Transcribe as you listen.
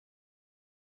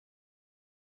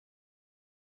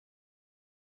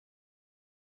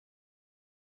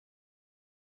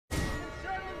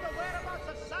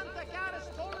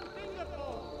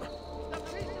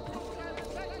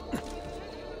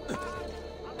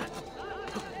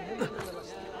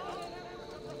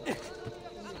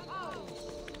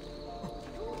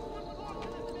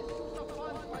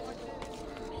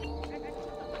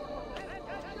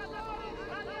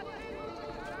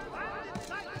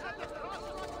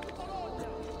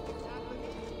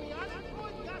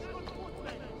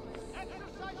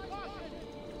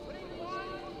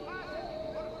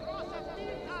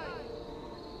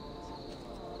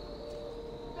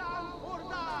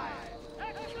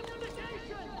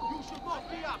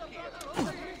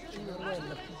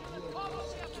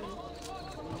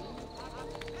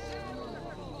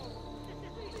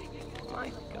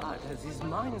My God, has his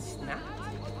mind snapped?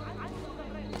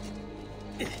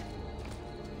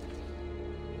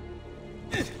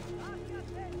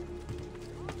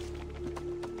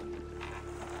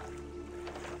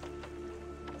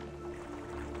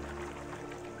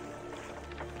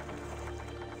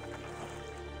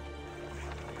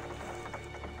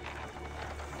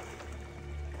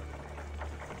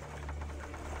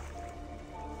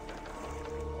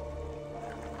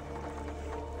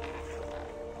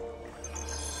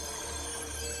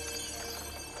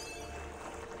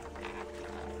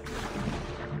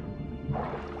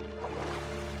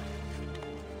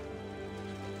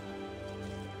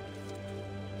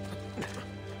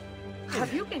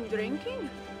 Have you been drinking?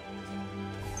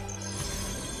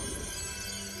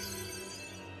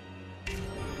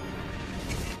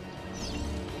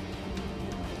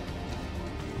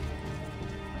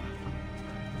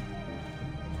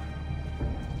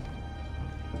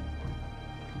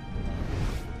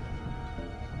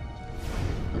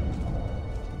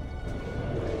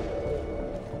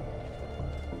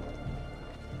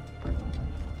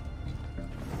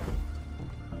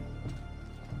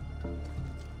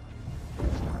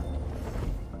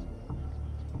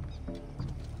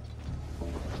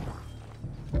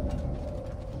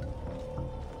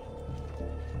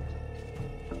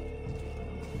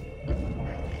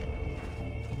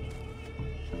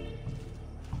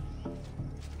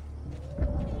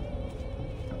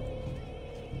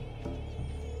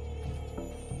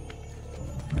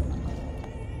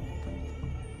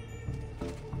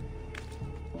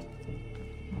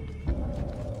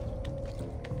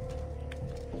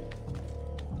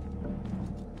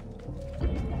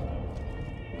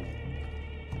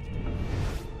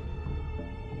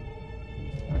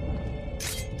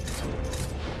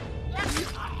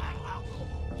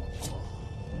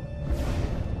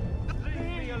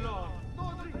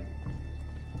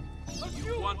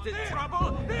 Wanted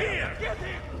trouble? Here! Get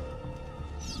him!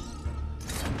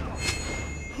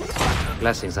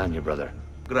 Blessings on you, brother.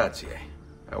 Grazie.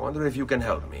 I wonder if you can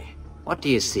help me. What do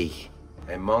you seek?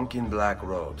 A monk in black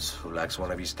robes who lacks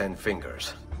one of his 10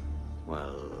 fingers.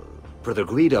 Well, Brother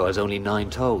Guido has only 9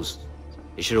 toes.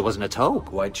 You sure it wasn't a toe?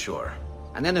 Quite sure.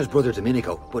 And then there's Brother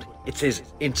Domenico, but it's his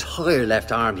entire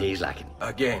left arm he's lacking.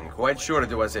 Again, quite sure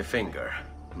it was a finger.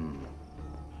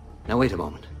 Now wait a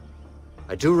moment.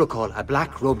 I do recall a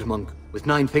black-robed monk with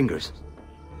 9 fingers.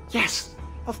 Yes,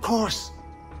 of course.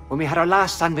 When we had our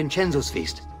last San Vincenzo's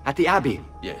feast at the Abbey.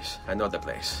 Yes, I know the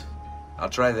place. I'll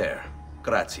try there.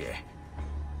 Grazie.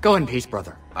 Go in peace,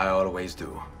 brother. I always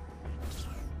do.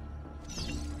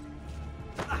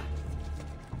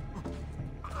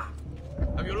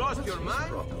 Have you lost your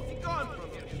mind? Be gone from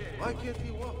here, Sheriff. Why can't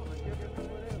he walk?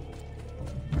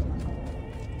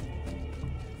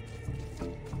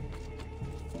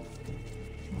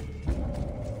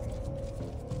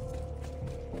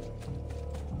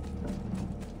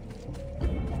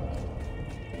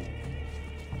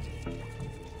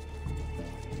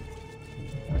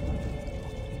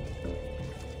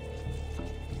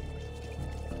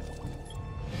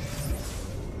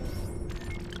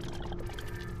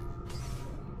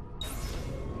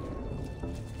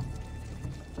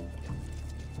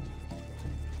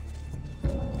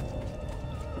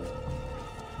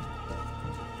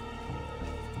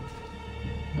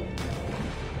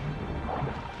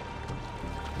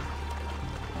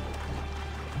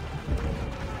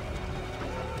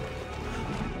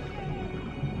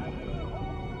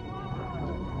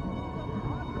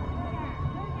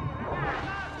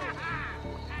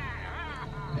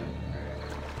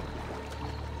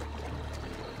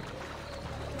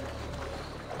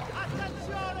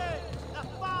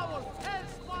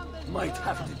 Might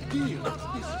have to deal with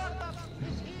this.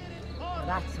 Well,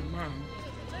 that's a man.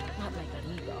 Not like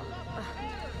Arrigo.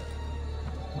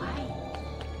 Why?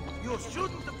 You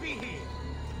shouldn't be here.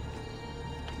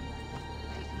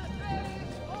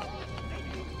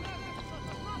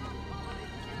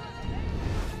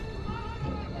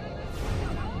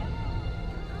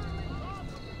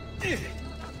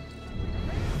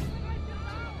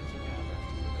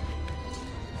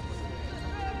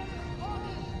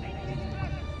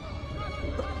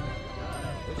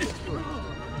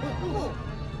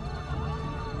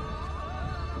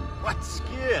 What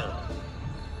skill?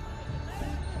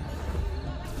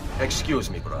 Excuse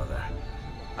me, brother.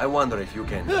 I wonder if you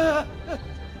can...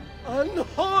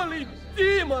 Unholy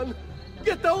demon!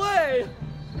 Get away!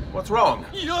 What's wrong?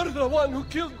 You're the one who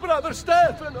killed Brother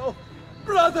Stefano!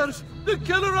 Brothers, the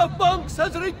killer of monks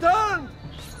has returned!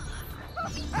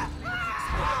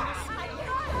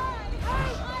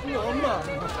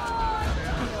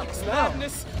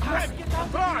 madness!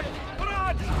 Brad!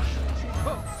 Brad!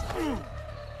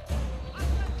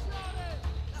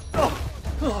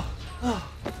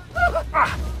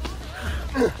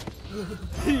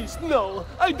 Please, no.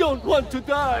 I don't want to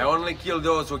die. I only kill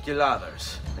those who kill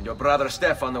others. And your brother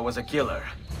Stefano was a killer.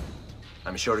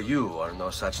 I'm sure you are no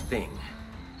such thing.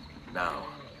 Now,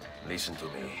 listen to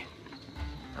me.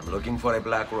 I'm looking for a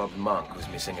black-robed monk who's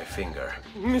missing a finger.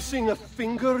 Missing a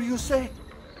finger, you say?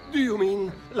 Do you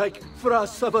mean like Fra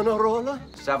Savonarola?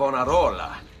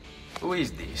 Savonarola? Who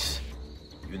is this?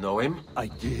 You know him? I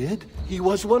did. He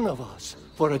was one of us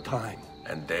for a time.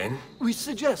 And then? We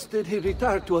suggested he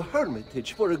retire to a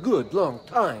hermitage for a good long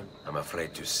time. I'm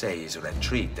afraid to say his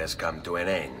retreat has come to an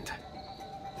end.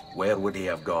 Where would he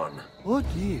have gone? Oh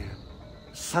dear.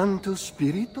 Santo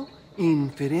Spirito?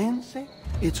 In Firenze?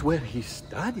 It's where he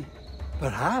studied.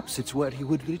 Perhaps it's where he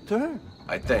would return.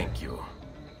 I thank you.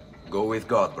 Go with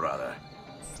God, brother.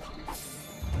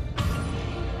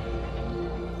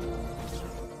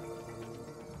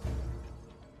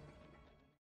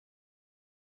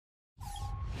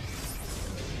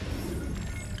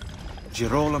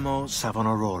 Girolamo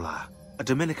Savonarola, a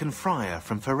Dominican friar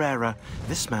from Ferrara,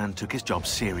 this man took his job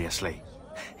seriously.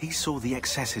 He saw the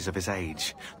excesses of his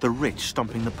age, the rich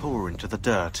stomping the poor into the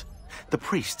dirt, the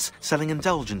priests selling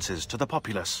indulgences to the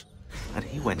populace, and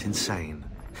he went insane.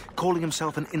 Calling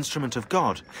himself an instrument of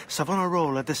God,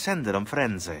 Savonarola descended on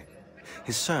Firenze.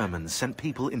 His sermons sent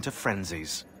people into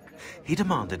frenzies. He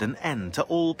demanded an end to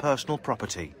all personal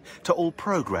property, to all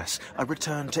progress, a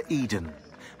return to Eden.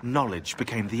 Knowledge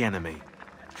became the enemy,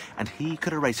 and he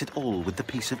could erase it all with the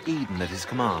piece of Eden at his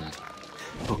command.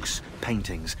 Books,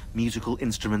 paintings, musical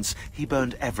instruments, he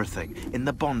burned everything in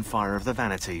the bonfire of the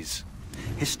vanities.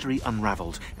 History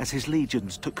unraveled as his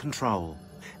legions took control,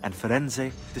 and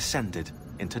Firenze descended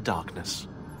into darkness.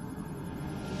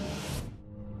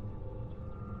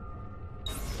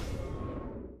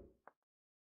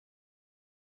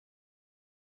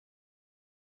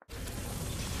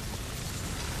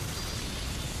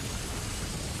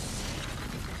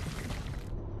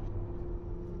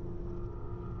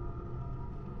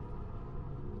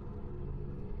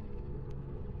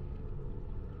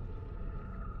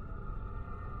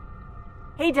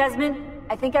 Hey, Desmond.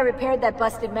 I think I repaired that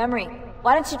busted memory.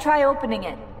 Why don't you try opening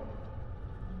it?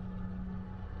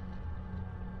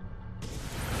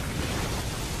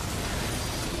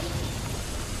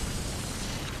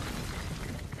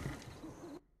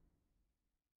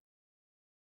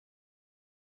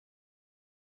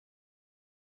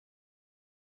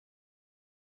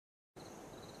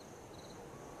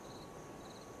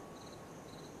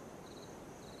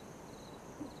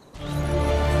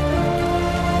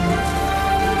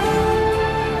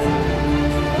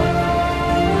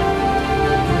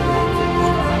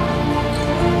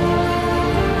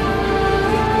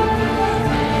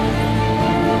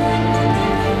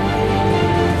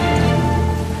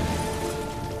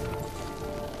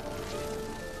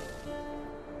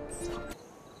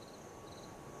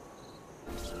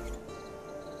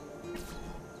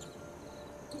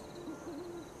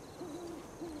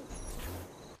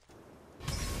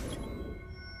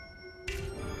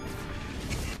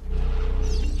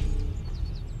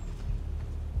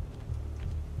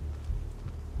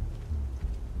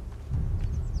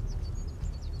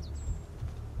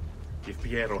 If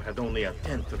Piero had only a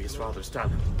tenth of his father's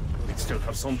talent, we'd still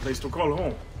have some place to call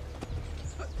home.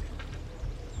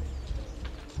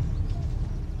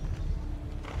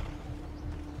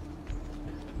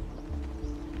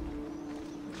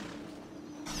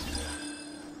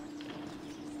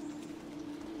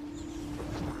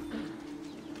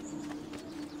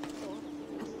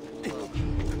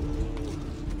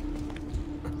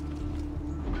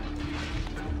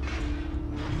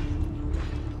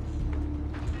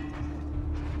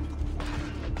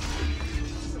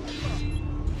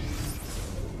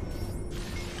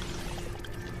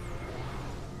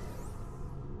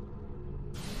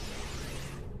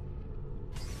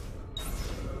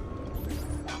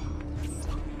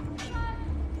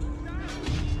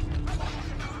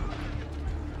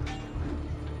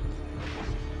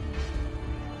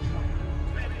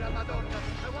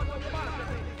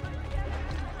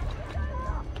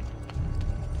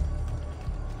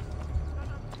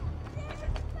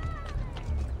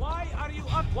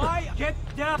 Why? Get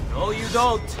down! No, you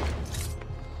don't!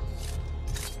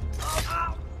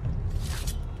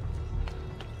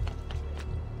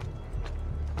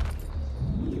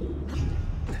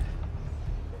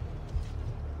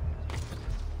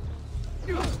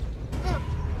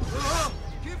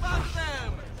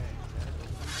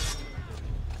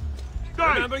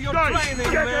 Remember your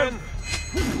training, man!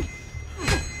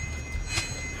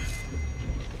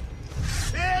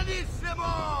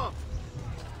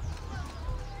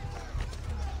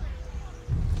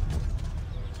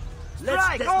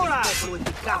 Strike, Ora!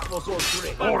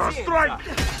 Ora, strike!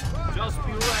 Just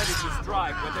be ready to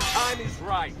strike when the time is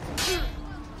right.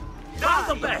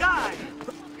 Die!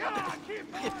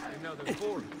 Another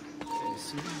fool.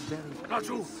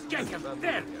 Raju, get him!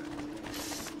 There!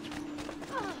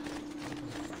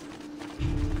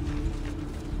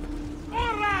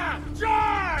 Ora!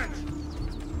 Charge!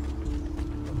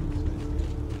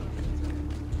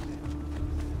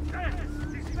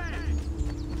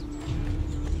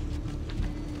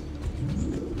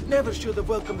 Never should have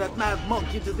welcomed that mad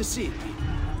monk into the city.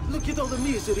 Look at all the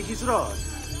misery he's wrought.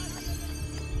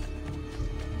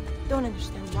 Don't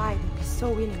understand why he'd be so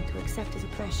willing to accept his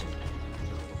oppression.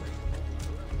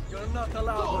 You're not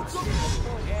allowed to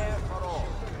care for all.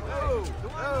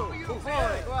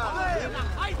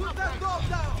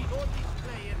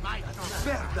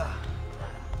 Merda!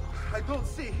 I don't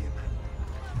see him.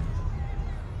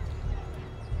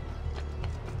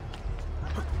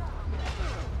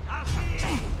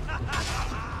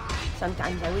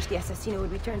 Sometimes I wish the Assassino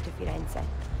would return to Firenze,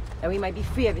 that we might be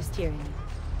free of his tyranny.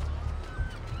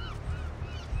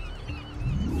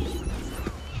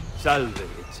 Salve,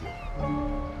 Ezio.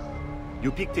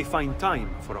 You picked a fine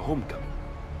time for a homecoming.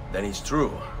 Then it's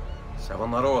true.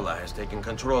 Savonarola has taken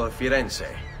control of Firenze.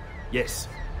 Yes.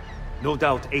 No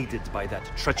doubt aided by that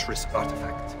treacherous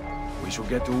artifact. We should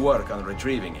get to work on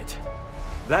retrieving it.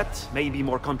 That may be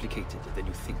more complicated than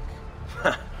you think.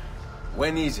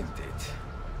 When isn't it?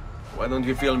 Why don't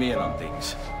you fill me in on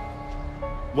things?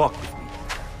 Walk with me.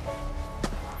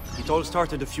 It all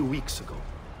started a few weeks ago.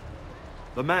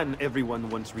 The man everyone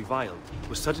once reviled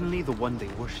was suddenly the one they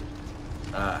worshipped.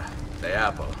 Ah, the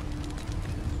apple.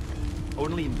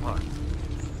 Only in part.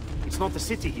 It's not the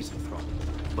city he's enthralled,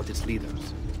 but its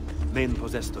leaders. Men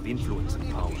possessed of influence and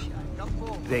power.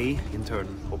 They, in turn,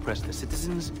 oppress the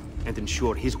citizens and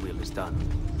ensure his will is done.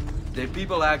 The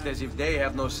people act as if they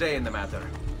have no say in the matter.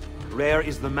 Rare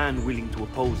is the man willing to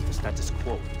oppose the status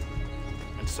quo.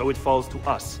 And so it falls to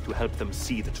us to help them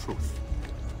see the truth.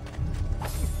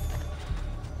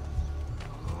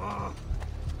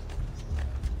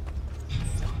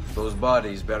 Those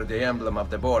bodies bear the emblem of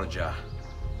the Borgia.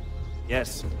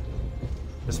 Yes.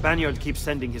 The Spaniard keeps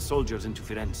sending his soldiers into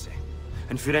Firenze,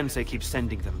 and Firenze keeps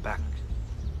sending them back.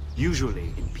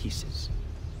 Usually in pieces.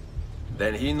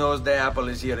 Then he knows the apple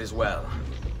is here as well.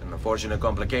 An unfortunate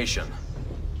complication.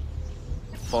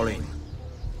 Fall in.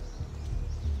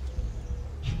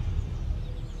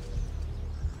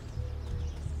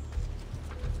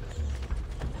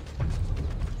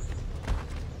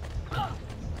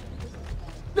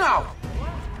 Now!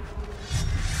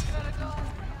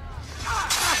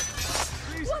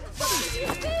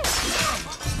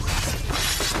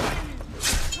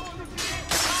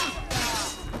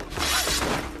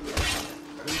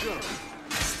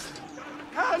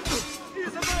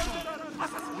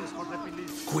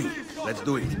 Quick, let's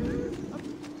do it.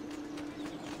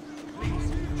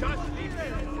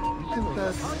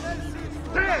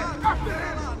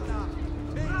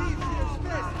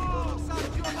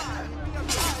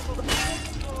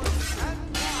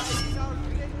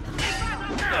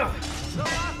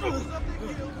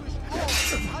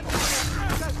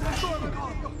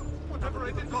 Whatever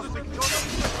I did cost me,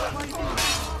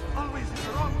 always in the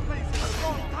wrong place at the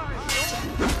wrong time.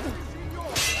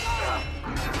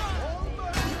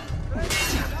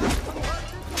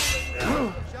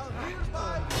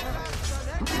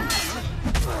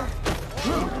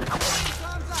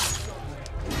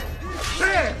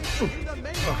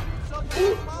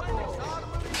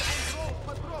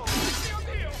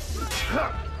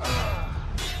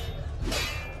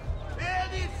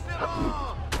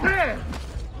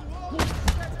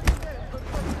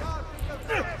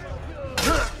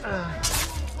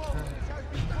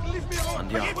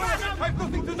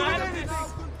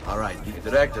 Alright, the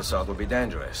direct assault will be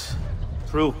dangerous.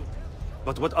 True.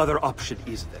 But what other option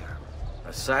is there?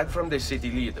 Aside from the city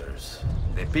leaders,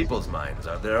 the people's minds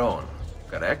are their own,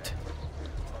 correct?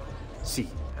 Si.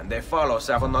 And they follow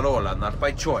Savonarola not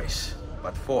by choice,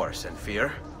 but force and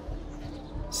fear?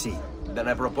 Si. Then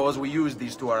I propose we use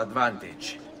these to our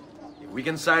advantage. If we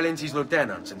can silence his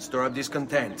lieutenants and stir up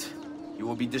discontent, he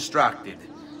will be distracted,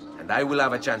 and I will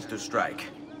have a chance to strike.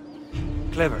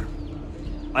 Clever.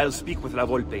 I'll speak with La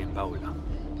Volpe and Paola.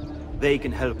 They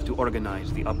can help to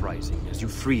organize the uprising as you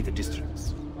free the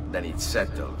districts. Then it's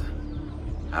settled.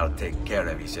 I'll take care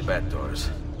of his abettors.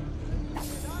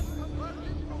 This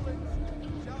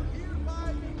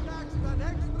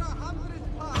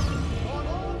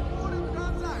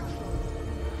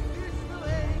will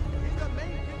aid in the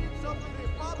maintenance of the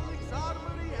Republic's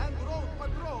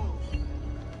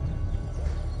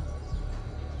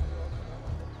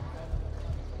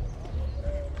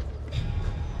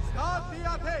State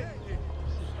attenti!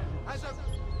 As a...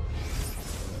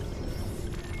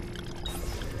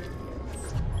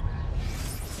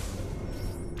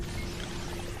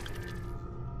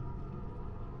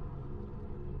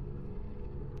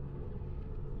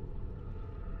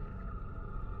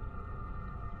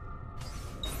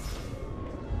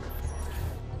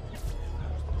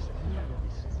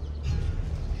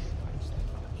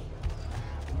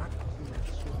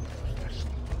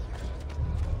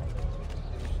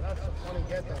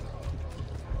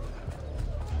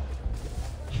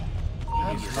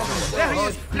 There he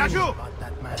is! Laju!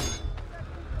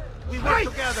 We work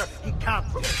together! He can't!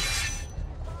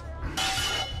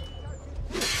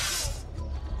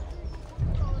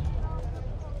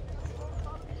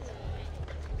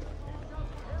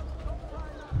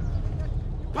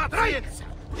 Patriots!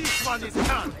 This one is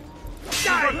coming! We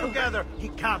work together! He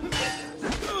can't!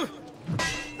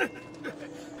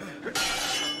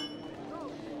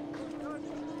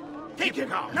 Take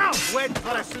him out! Now! Wait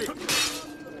for a slip!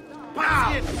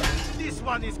 Patriots! This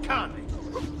one is coming!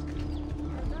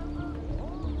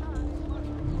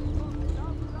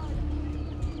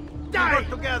 Die! We work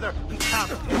together! He can't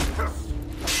take us!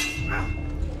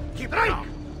 Keep right!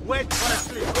 Wait for a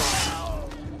slip!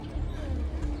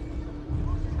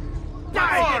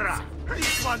 Die!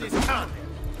 This one is coming!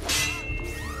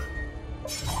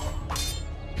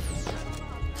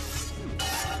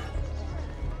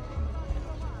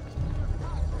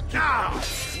 Now!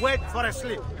 Wait for a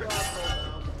slip!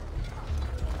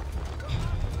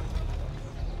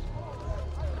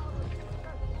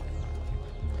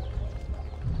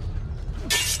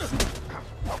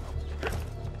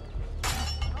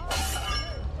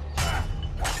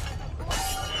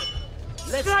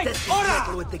 Let's test this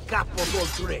battle with the capo's old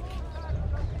trick.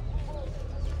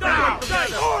 Now!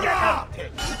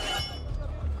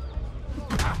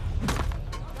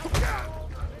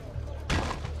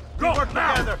 We work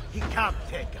together, he can't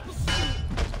take us.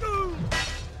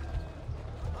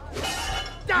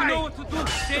 Die! You know what to do,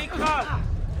 stay calm.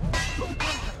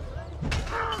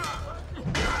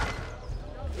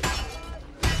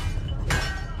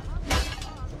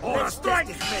 Let's test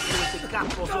this battle with the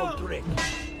capo's old trick.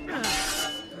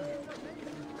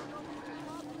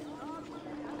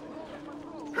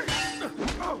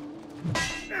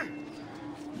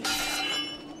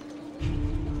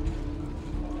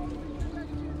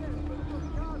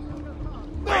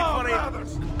 Wait for it!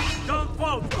 Don't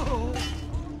fall!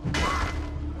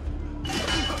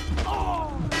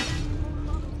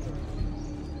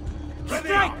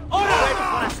 Strike! Wait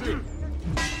for a slip!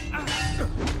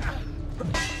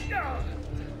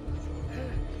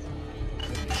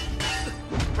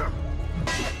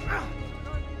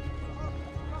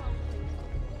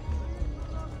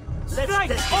 Let's test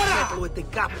this battle with the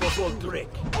capo's old trick.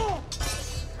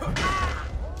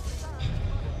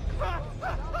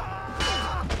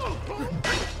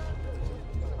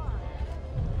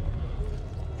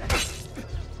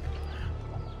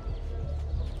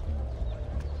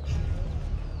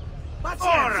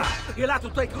 Ora! You'll have to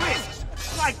take risks,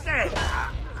 like that!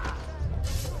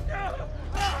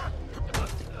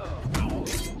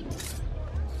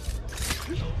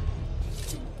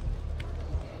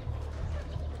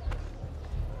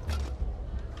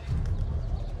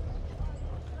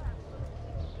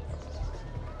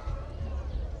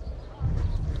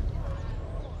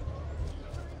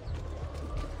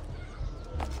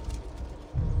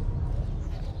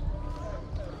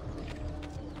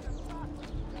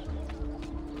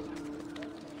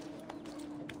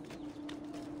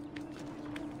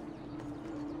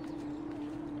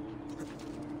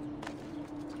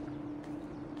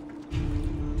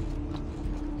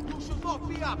 Lock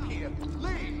me up here!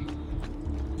 Leave!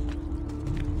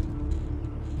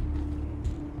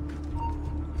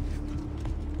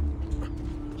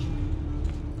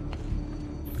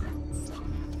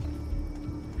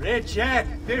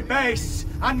 Reject their base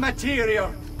and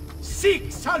material.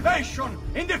 Seek salvation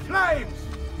in the flames.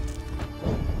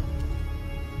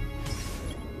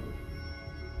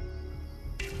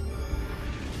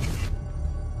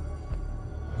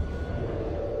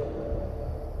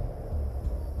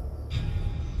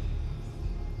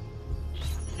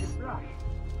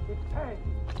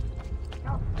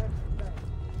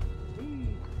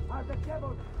 The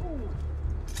devil's food!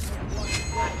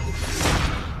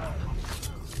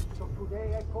 So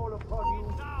today I call upon you,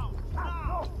 cast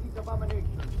off these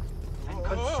abominations and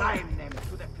consign them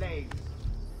to the flames,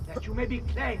 that you may be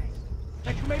cleansed,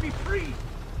 that you may be free.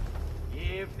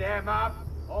 Give them up,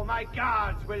 or my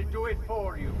guards will do it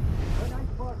for you. When I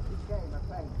first became a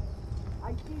saint,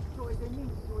 I did so as a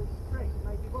means to express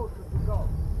my devotion to God.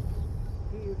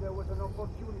 Here there was an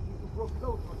opportunity to grow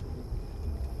closer to Him.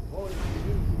 all it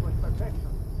was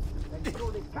perfection, then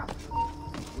surely capture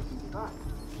would be fine.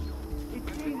 It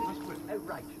seems a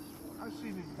righteous one,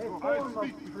 a form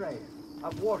of prayer,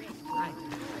 of worship.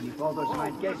 And if others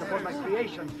might gaze upon my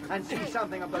creation and see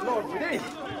something of the Lord within,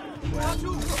 well,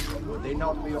 would they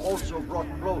not be also brought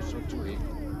closer to him?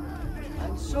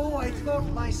 And so I thought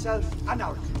myself an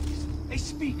artist, a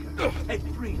speaker, a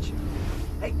preacher,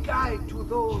 a guide to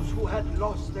those who had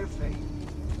lost their faith.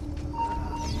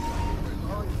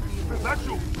 That's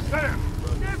you! There!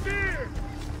 Get here!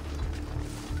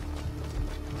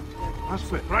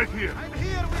 Aspect, right here. I'm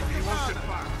here with you, Father.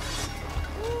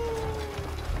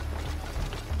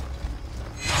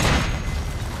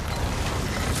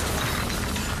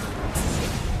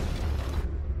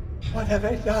 What have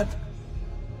I done?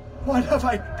 What have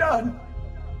I done?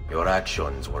 Your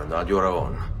actions were not your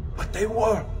own. But they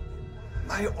were.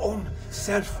 My own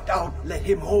self-doubt let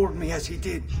him hold me as he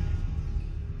did.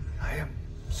 I am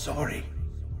sorry.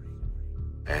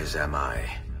 As am I.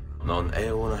 Non è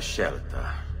una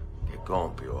scelta che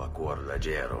compio a cuor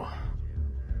leggero.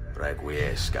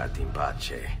 Requiescat in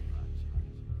pace.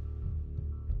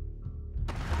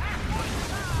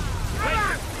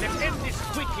 Wait! Let's end this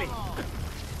quickly!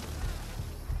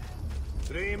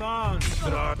 Three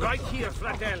monsters! Right here,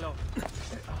 fratello!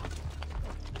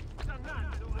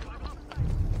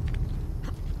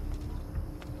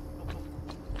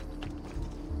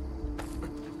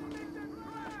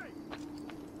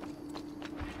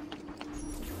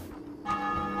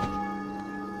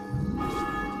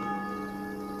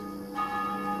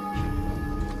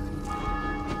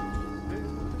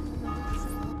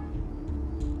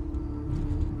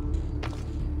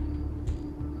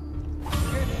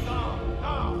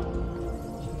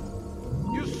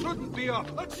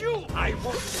 It's you! I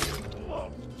want you!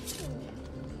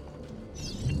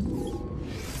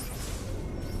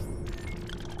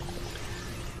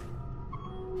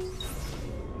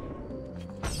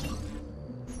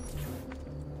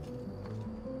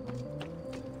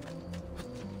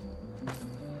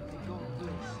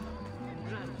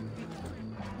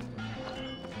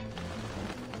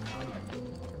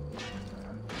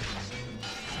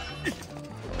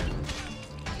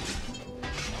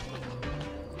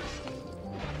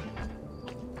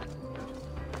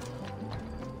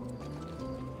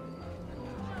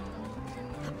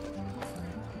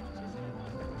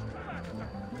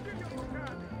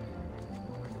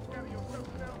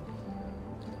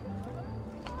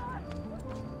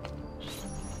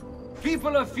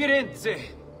 People of Firenze,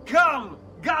 come,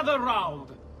 gather round.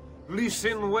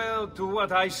 Listen well to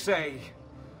what I say.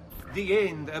 The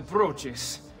end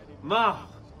approaches. Now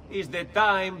is the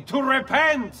time to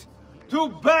repent, to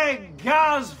beg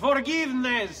God's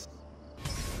forgiveness.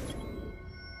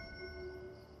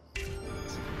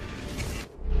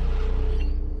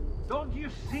 Don't you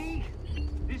see?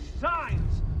 The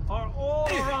signs are all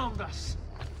around us.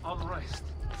 Unrest,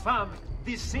 famine,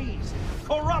 disease,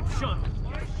 corruption.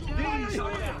 These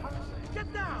are them.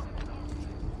 Get down!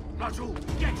 Raju,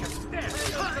 get your stairs!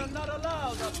 You're not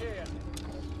allowed up here!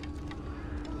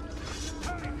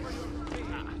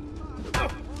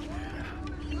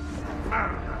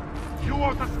 You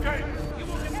won't escape! You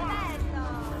won't escape!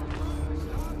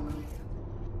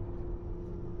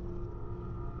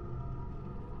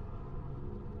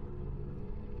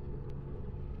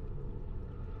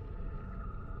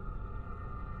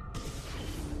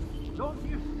 Don't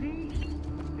you see?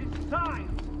 The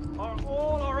signs are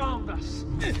all around us.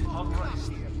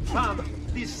 Unrest, famine,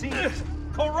 disease,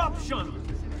 corruption.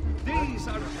 These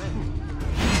are...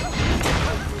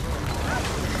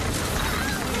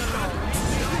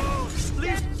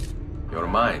 Your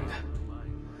mind,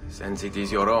 since it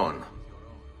is your own.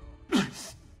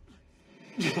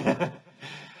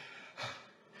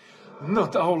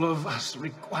 Not all of us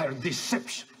require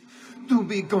deception to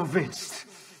be convinced.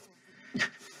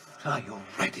 I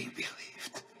already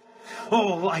believed.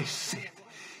 All I said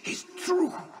is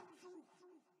true.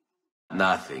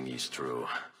 Nothing is true.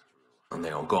 Non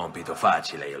è un compito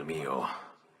facile il mio.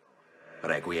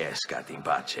 Requiescat in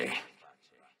pace.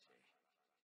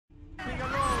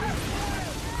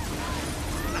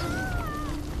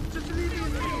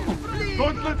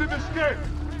 Don't let him escape!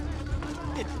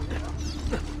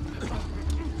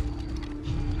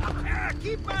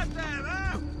 Keep us there,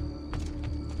 huh?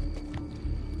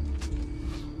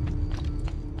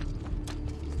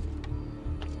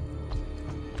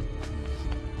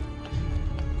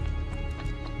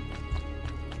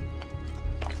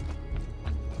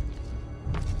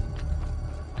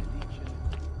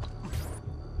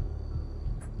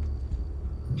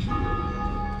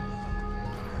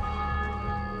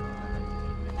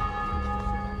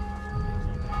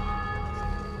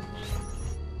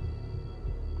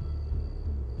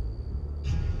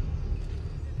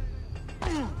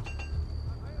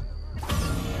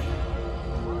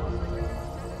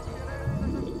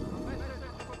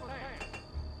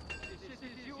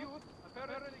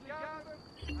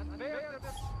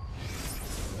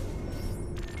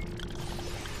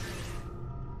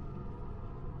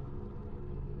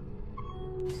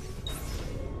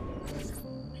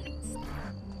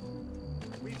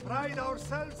 pride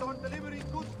ourselves on delivering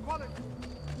good quality.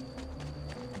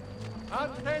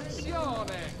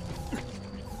 Attenzione!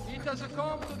 It has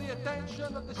come to the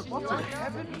attention of the Signor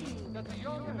that the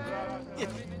young man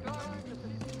has been declined the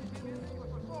city building was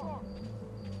performed.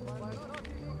 By not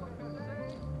being what you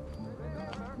say,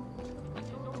 remember, it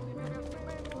is only mere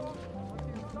tremendo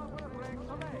until someone breaks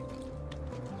a leg.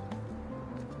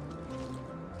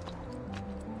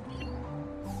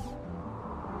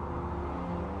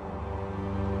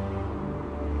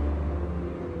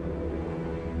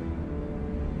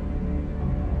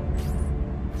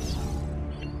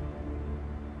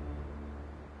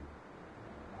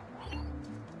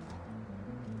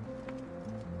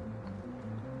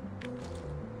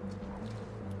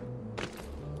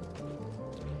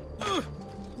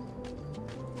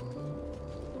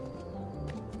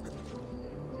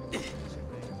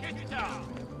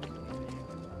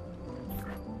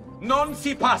 Non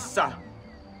si passa!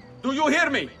 Do you hear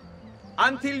me?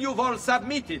 Until you've all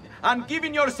submitted and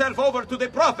given yourself over to the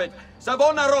Prophet,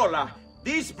 Savonarola,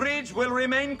 this bridge will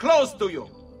remain closed to you.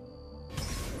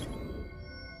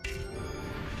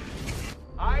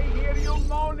 I hear you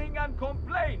moaning and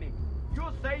complaining. You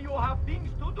say you have things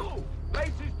to do,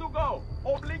 places to go,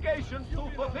 obligations to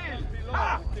fulfill.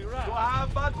 Ha! You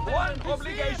have but one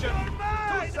obligation,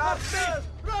 to submit!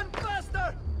 Run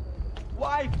faster!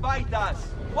 Why fight us?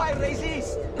 Why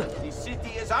resist? The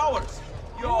city is ours.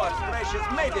 Yours, precious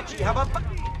Medici, have a...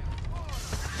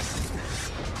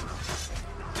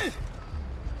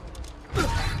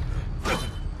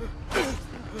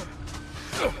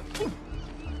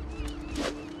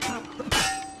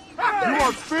 You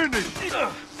are finished!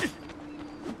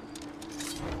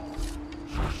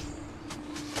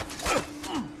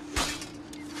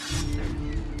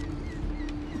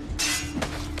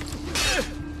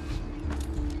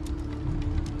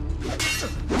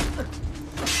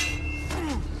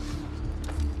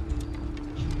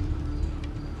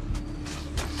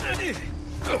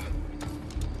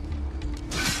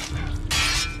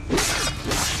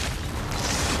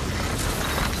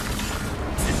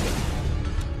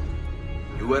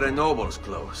 You wear a noble's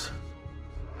clothes.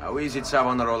 How is it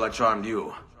Savonarola charmed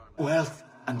you? Wealth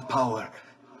and power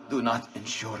do not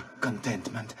ensure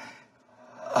contentment.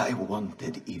 I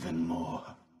wanted even more.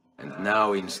 And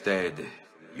now instead,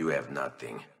 you have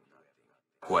nothing.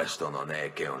 Questo non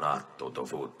è che un atto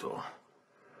dovuto.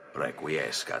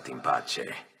 Requiescat in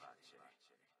pace.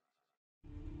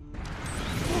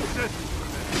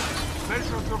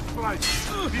 Measure your flight.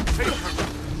 Be patient.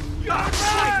 You're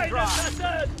right,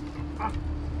 assassin!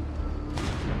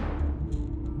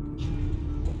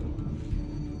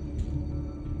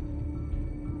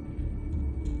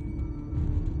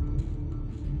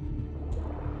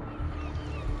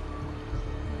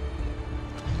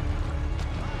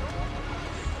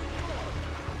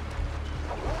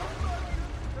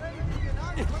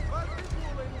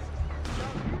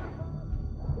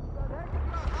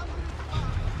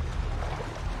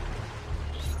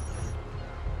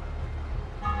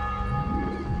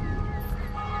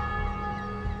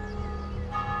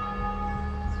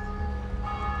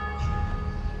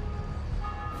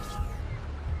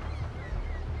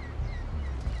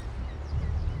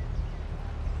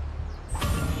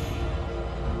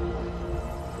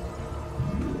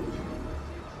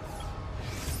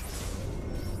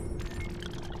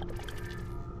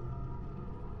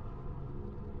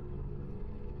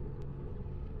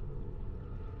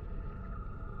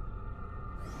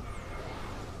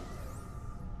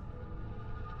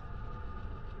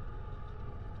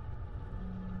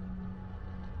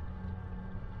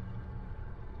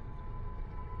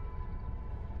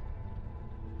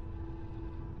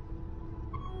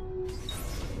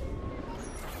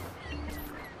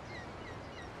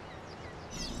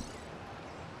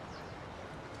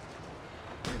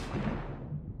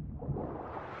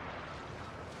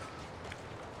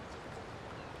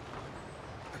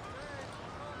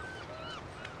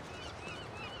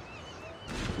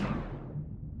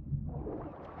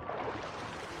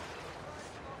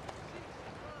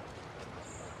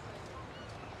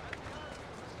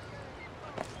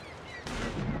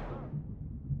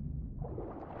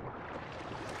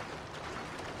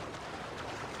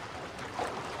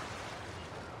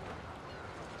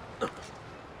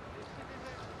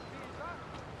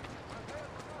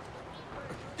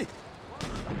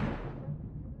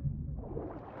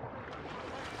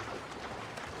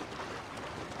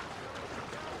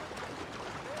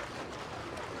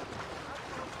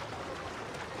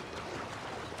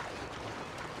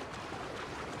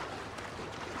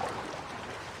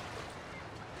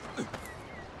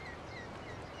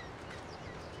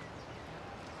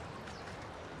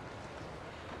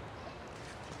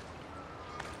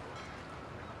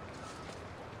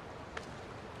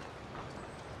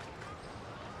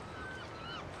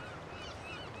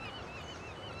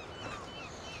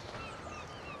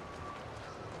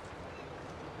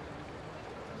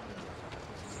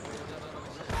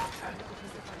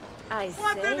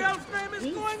 What the hell's name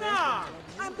is going on?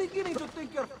 I'm beginning to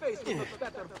think your face is a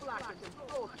better blackened than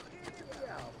gold.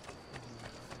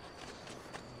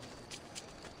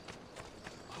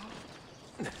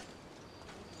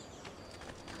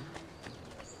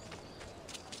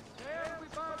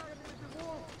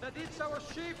 That it's our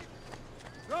ship.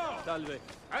 Go! Salve.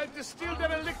 I'll distill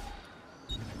their elixir.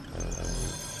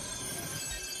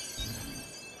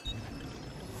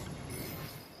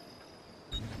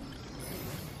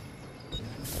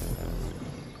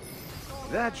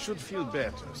 That should feel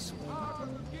better soon.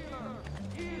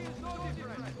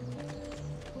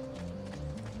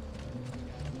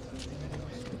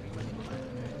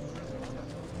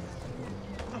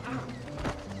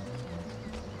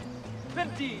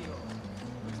 Ventillo.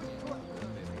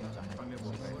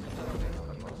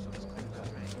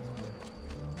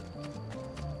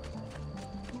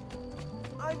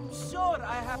 I'm sure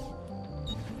I have...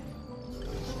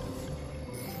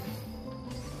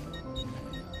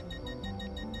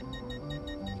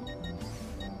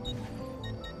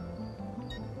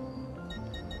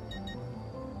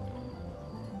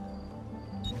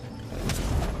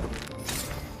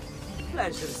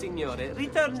 Pleasure, signore.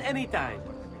 Return anytime.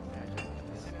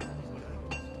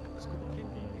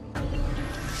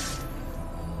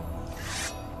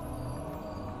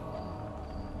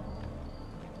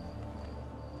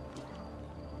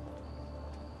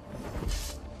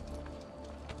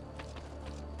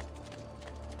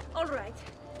 All right.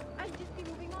 I'll just be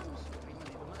moving on.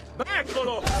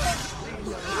 Eccolo!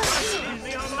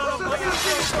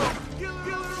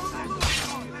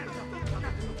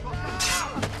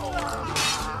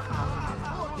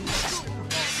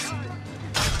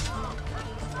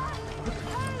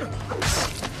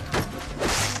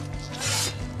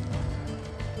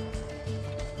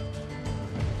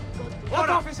 What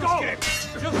office escaped?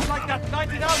 Just like that night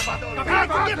in Alpha.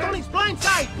 Get on his blind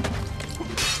side!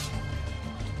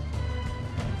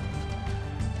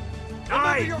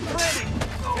 Remember your training.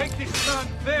 Take this man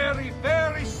very,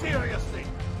 very seriously.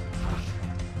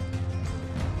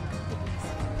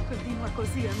 Continua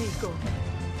così, amico.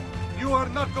 You are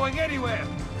not going anywhere.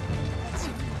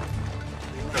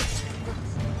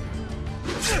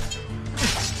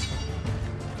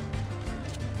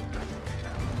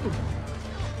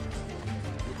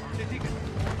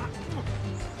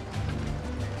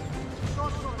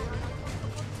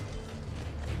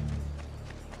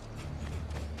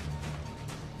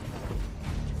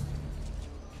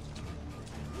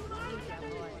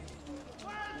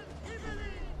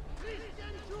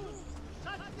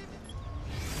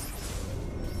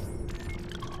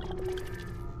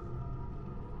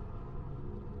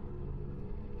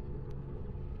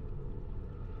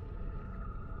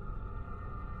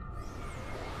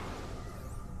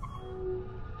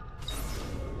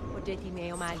 Porgete i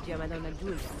miei omaggi a Madonna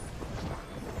Giulia.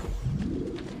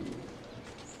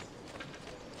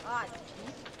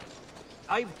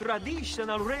 I've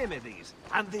traditional remedies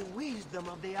and the wisdom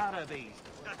of the Arabes.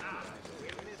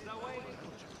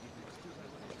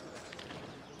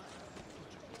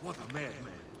 What a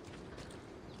madman.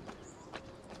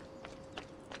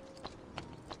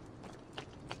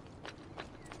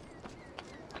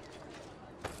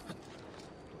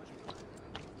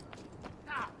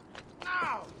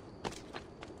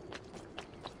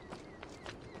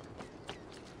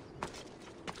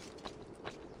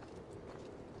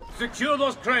 Secure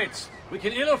those crates. We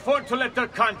can ill afford to let their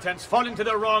contents fall into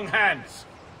the wrong hands.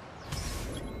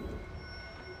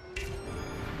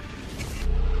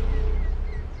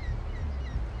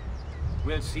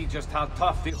 We'll see just how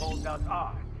tough the holdouts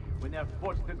are when they're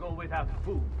forced to go without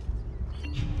food.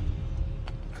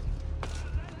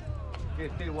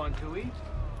 If they want to eat,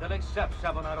 they'll accept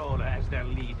Savonarola as their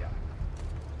leader.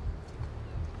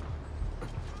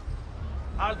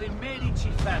 Are the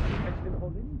Medici family has been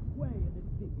holding any sway in this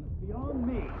city beyond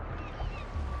me?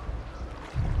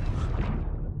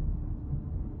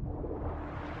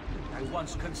 I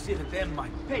once considered them my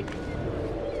baby.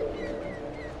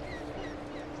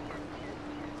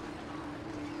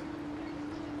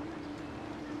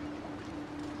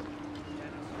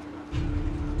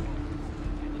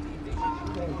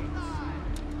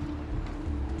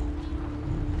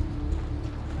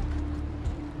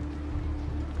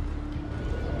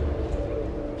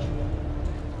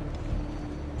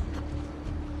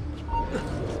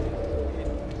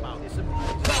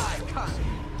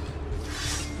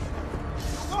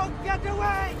 Don't get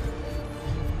away!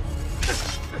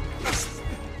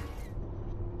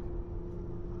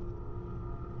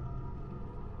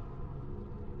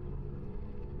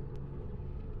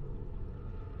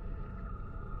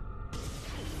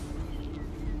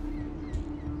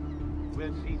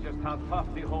 see just how tough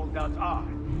the holdouts are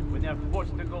when they're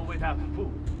forced to go without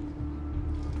food.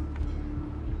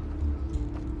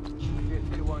 If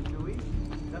they want to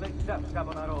eat, they'll accept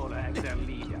Savonarola as their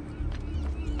leader.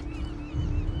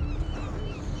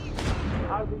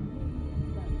 How the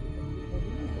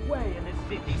way in this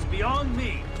city's beyond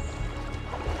me.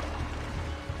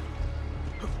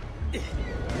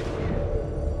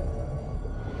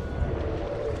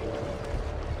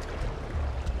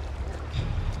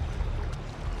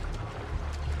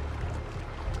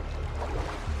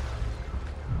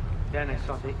 Then I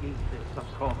saw the ethos of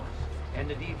Comus and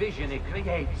the division it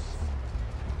creates.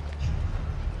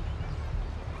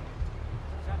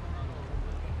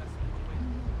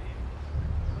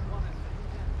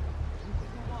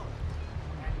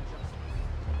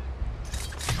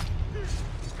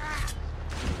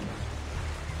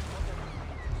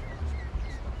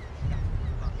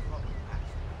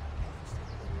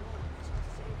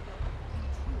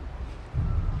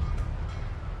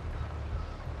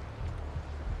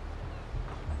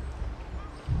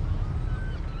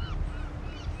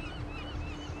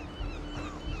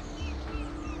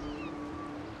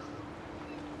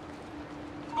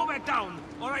 Go back down,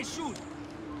 or I shoot!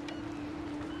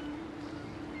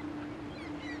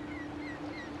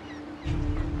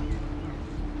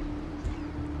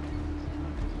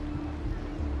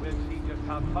 We'll see just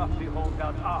how tough the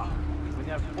holdouts are when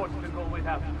they're forced to go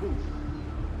without food.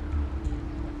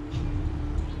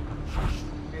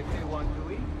 If they want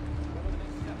to eat,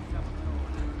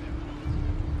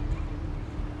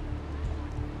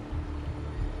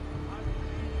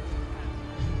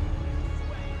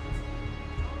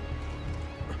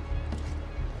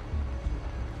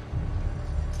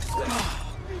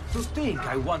 To think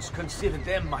I once considered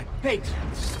them my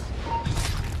patrons.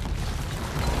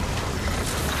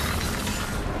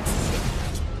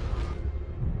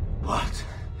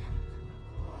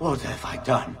 What have I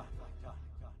done?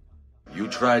 You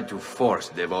tried to force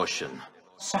devotion.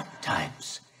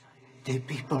 Sometimes the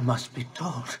people must be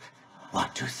told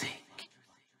what to think.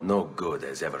 No good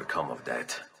has ever come of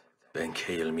that.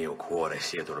 Benché il mio cuore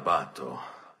sia turbato,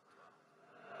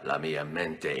 la mia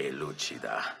mente è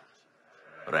lucida.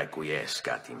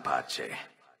 Requiescat in pace.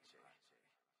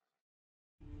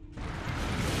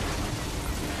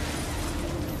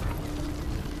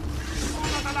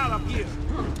 Not allowed up here!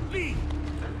 Leave!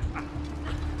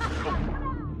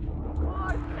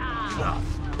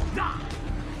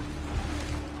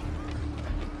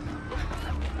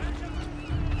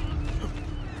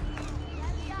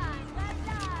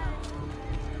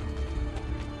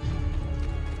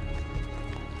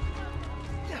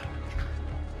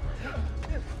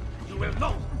 you will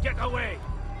not get away!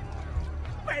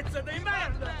 Pezzo di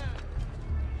merda!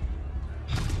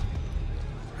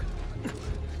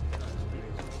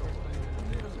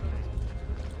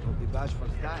 Don't be bashful,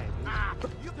 guy.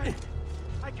 You can...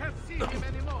 I can't see him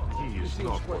anymore. He is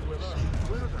not what we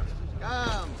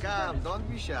Come, don't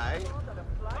be shy.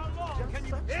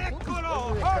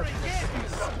 Eccolo! Hurry, get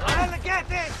it! I'll get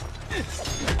it!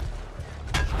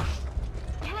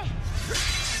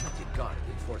 The guard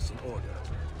enforcing order.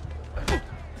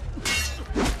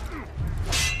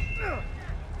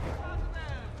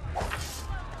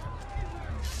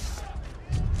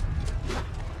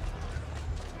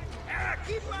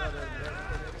 Keep on!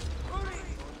 Hurry!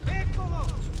 Eccolo!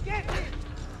 Get it!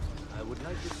 I would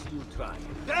like to see you try.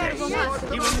 There!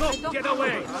 He will not get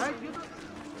away!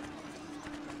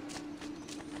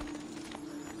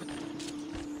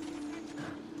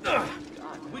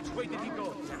 Which way did he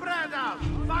go? Spread out!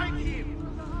 Find him!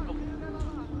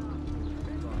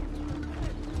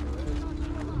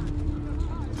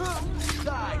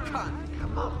 Die, cunt!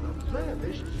 Come on, man.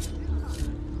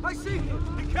 I see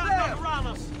him! He can't outrun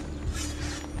us!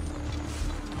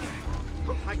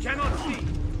 I cannot see!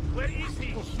 Where is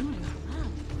he?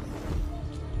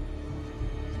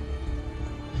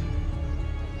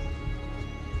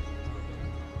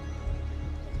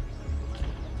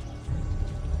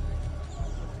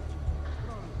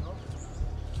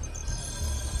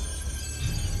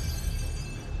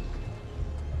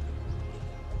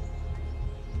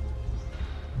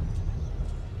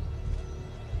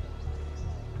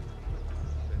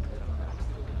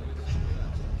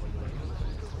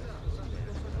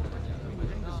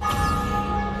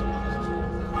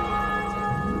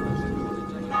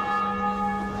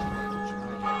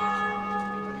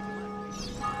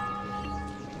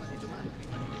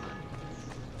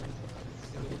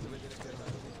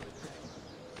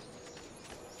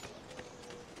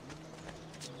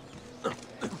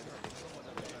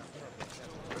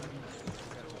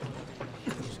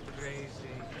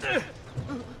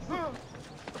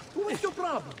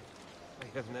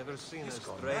 have never seen a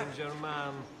stranger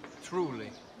man, truly.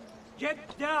 Get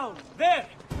down! There!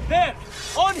 There!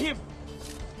 On him!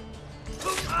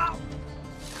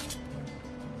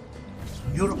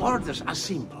 Your orders are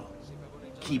simple.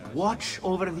 Keep watch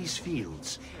over these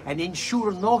fields and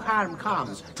ensure no harm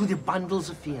comes to the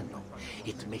bundles of Fieno.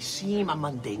 It may seem a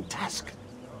mundane task,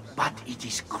 but it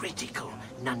is critical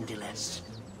nonetheless.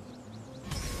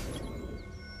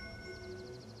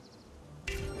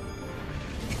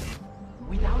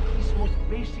 Without this most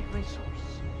basic resource,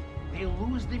 they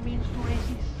lose the means to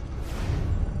resist.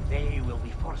 They will be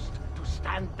forced to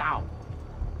stand down.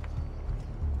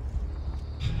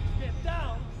 Get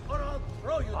down, or I'll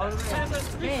throw you down.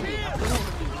 Many have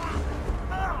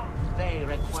They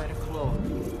require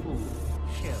clothing, food,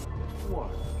 shelter,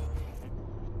 warmth.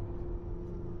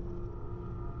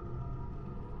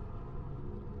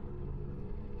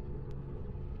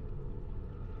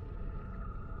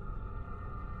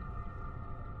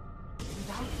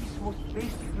 Without this most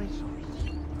basic resource,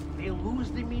 they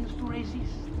lose the means to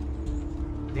resist.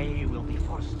 They will be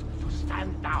forced to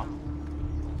stand down.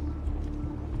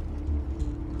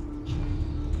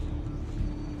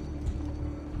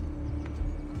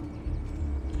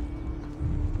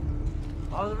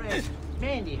 Already,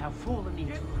 many have fallen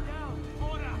into it.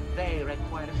 They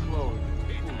require clothing,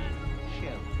 food,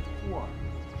 shelter, warmth,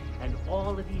 and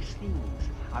all of these things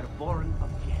are born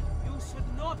of Yen.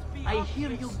 I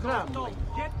hear you grumbling.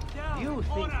 You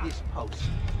think this post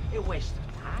a waste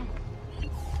of time?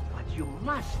 But you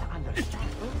must understand,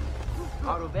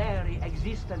 our very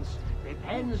existence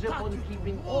depends upon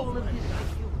keeping all of this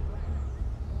secure.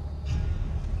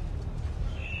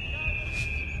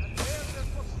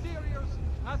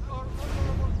 At our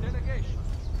honorable delegation.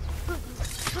 The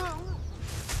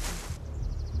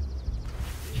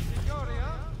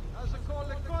Signoria has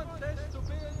called a contest to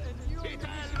build a new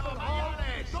municipal hall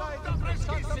beside the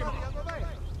Santa Maria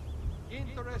Novella.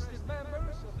 Interested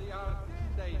members of the Arte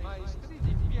dei Maestri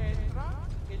di Pietra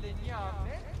e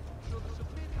Legname should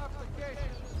submit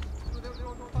applications to the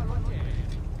loro parolieri.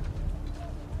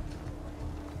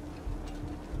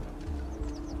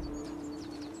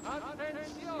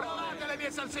 Provate le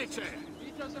mie salsicce!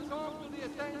 It has come to the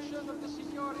attention of the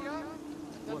Signoria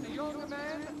that the young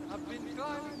men have been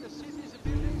climbing the city's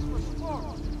buildings for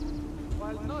sport.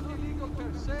 While not illegal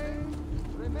per se,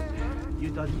 remember... You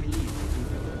don't believe me, do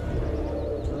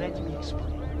you? Let me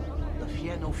explain. The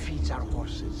Fieno feeds our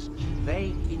horses.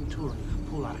 They, in turn,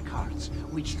 pull our carts,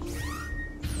 which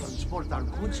transport our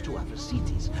goods to other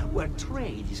cities, where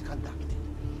trade is conducted.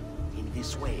 In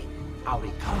this way, our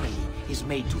economy is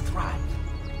made to thrive.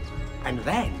 And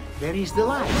then there is the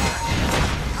line.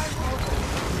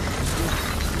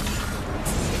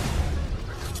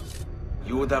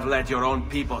 You would have let your own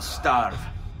people starve.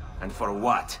 And for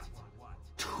what?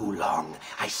 Too long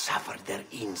I suffered their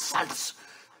insults.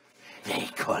 They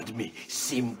called me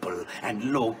simple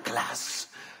and low class.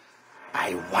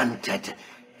 I wanted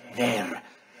their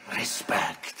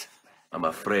respect. I'm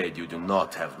afraid you do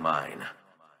not have mine.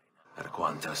 Per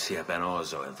quanto sia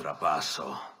penoso il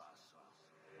trapasso,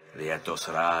 lieto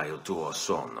sarà il tuo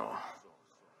sonno.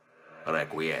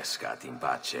 Requiescat in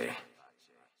pace.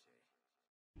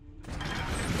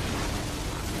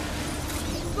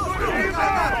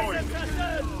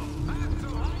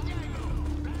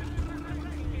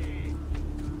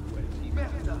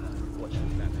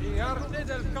 The Arte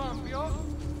del Cambio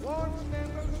warns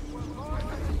members will not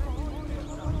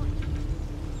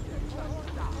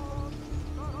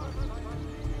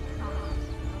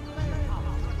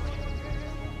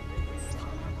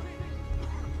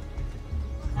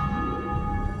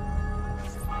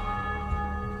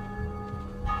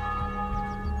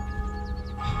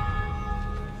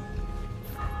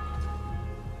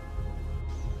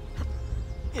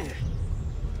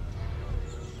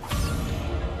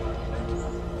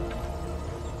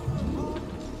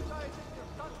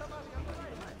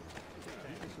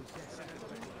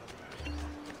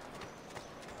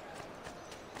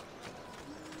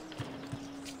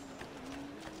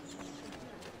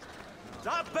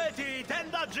Tappeti,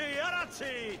 tendaggi,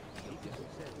 arazzi!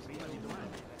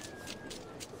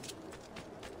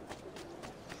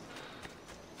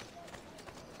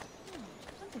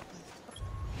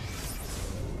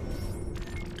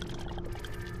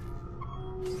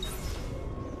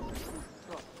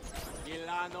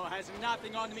 Milano has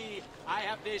nothing on me. I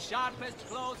have the sharpest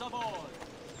claws of all.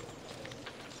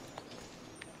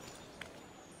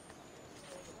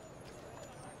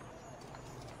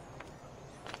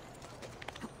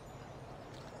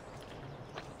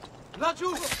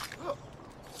 Laggiù!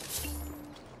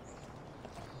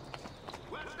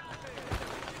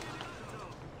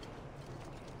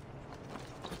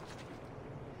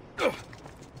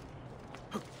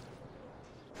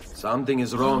 Something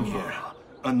is wrong here.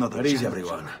 Another Where is challenge.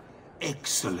 everyone?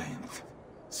 Excellent.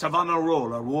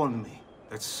 Savonarola warned me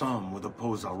that some would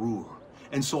oppose our rule.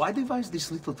 And so I devised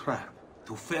this little trap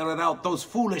to ferret out those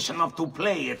foolish enough to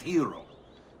play at hero.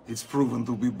 It's proven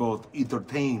to be both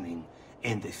entertaining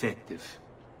and effective.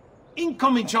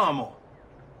 Incominciamo!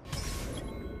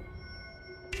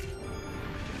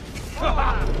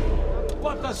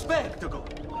 What a spectacle!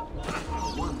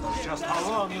 I wonder just how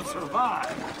long you'll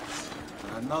survive.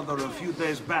 Another a few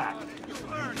days back. You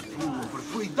threw over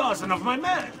 3 dozen of my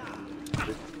men!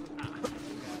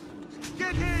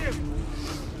 Get him!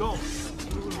 Don't.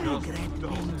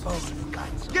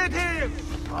 Get him!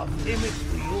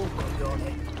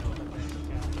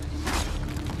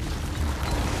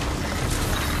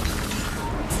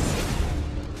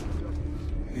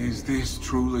 Is this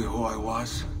truly who I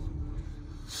was?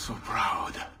 So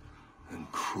proud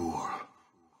and cruel.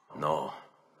 No.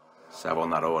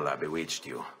 Savonarola bewitched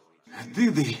you.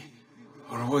 Did he?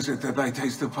 Or was it that I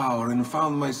tasted power and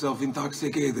found myself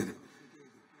intoxicated?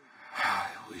 I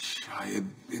wish I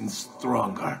had been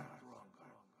stronger.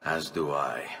 As do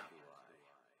I.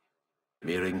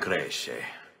 Mi rincresce,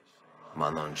 ma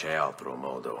non c'è altro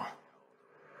modo.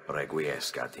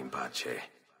 Requiescat in pace.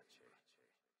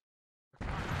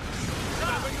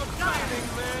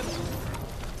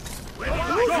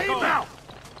 Lose him out!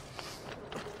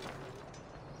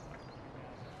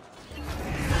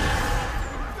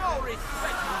 No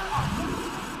respect!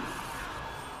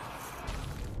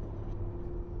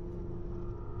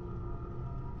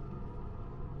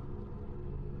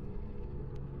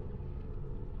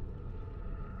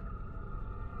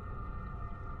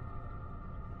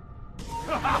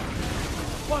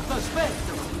 What a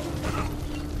spectacle!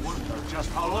 Wonder just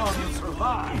how long you'll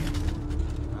survive.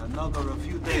 Another a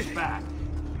few days back.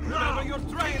 Remember your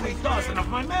training! 3 dozen of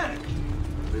my men!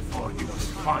 Before you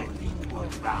was finally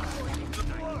put down.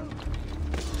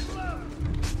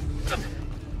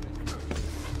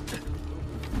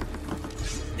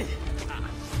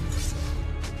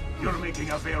 You're making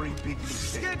a very big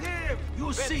mistake. Get him!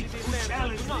 You seek to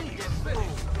challenge me.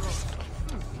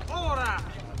 Ora!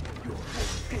 You're going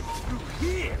to get through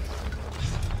here.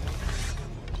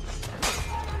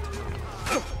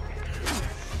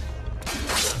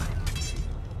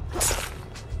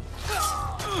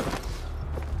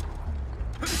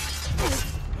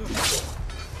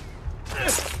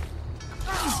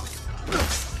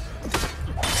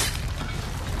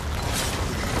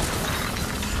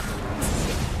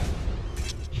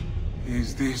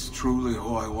 Is this truly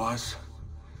who I was?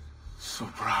 So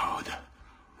proud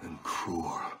and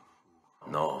cruel.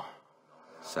 No.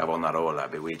 Savonarola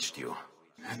bewitched you.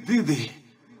 Did he?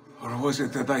 Or was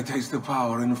it that I tasted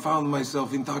power and found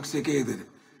myself intoxicated?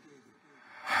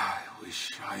 I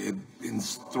wish I had been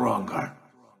stronger.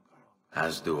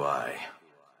 As do I.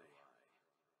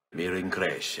 Mi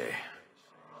rincresce,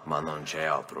 ma non c'è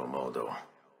altro modo.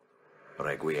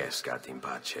 Requiescat in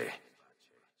pace.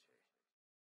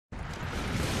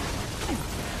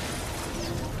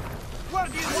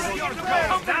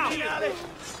 Down!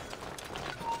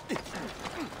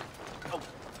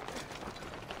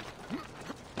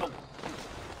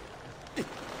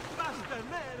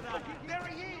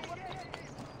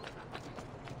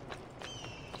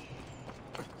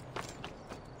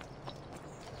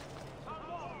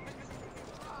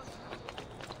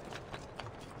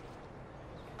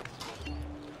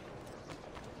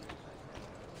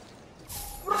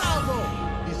 Bravo!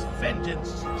 His vengeance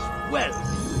is well.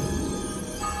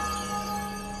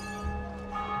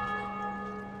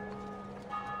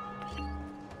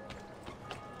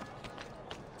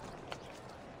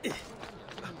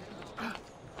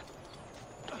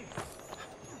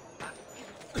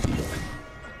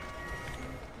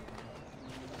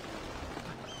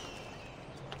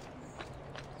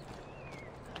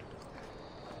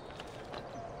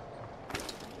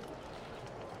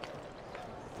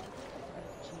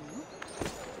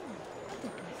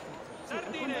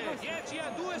 Sardine, 10 a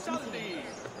 2 soldi!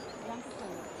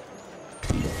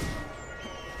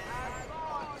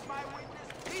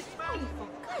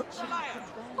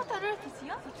 What on earth is the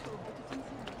other two?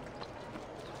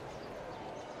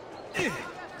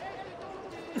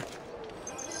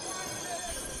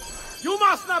 You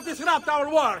must not disrupt our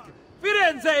work!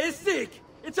 Firenze is sick!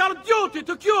 It's our duty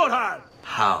to cure her!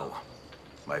 How?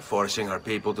 By forcing our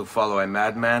people to follow a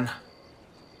madman?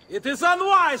 It is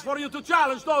unwise for you to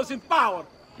challenge those in power!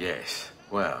 Yes.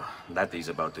 Well, that is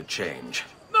about to change.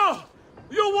 No!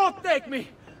 You won't take me!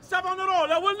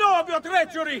 Savonarola will know of your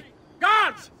treachery!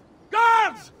 Guards!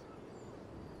 Guards!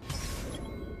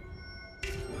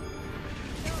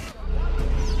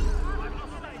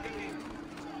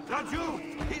 That you?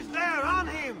 He's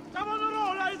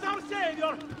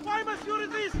Monsieur! Why must you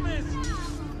resist me?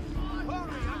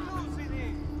 Hurry, I'm losing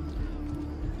it!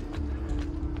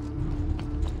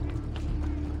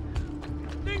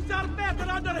 Things are better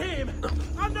under him!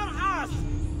 Under us!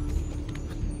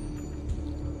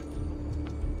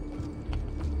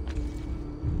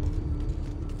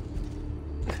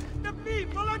 The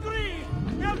people agree!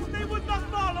 Else they would not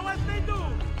follow as they do!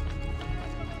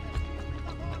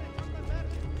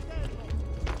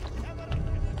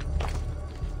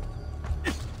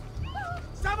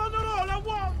 Savonarola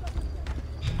won!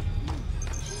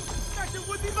 That it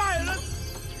would be violent!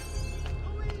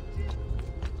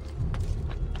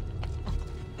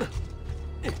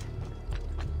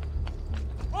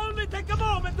 Only take a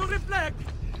moment to reflect.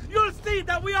 You'll see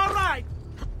that we are right.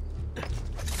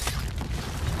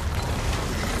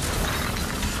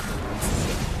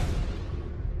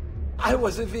 I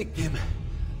was a victim.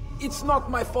 It's not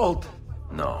my fault.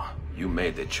 No, you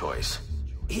made the choice.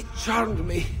 It charmed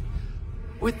me.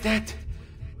 With that...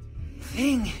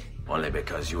 thing. Only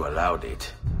because you allowed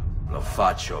it. Lo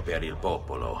faccio per il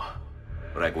popolo.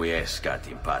 Requiescat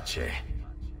in pace.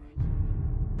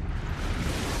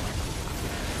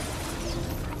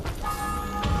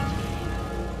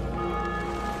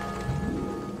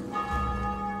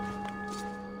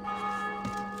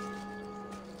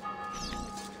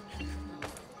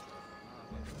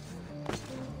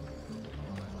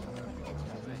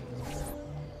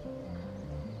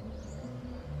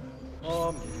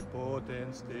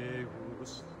 Omnipotens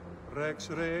Deus, Rex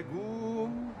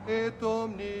Regum, et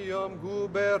omnium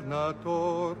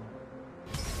gubernator.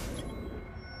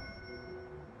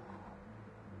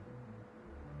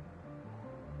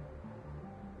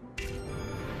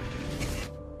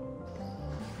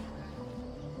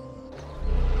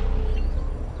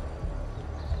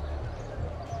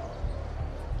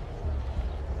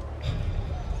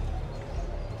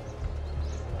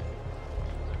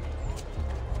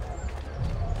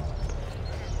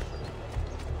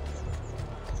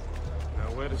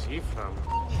 Where is he from?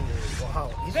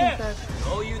 Wow, isn't there. that...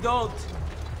 No, you don't.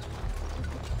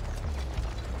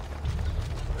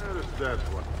 Where is that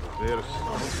one? There's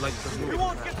sounds like the You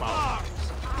won't get far!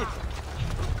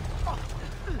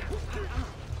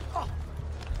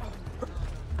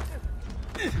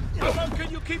 How long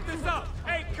can you keep this up?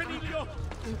 Hey, Cornelio!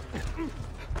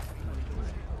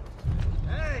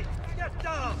 Hey, get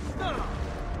down!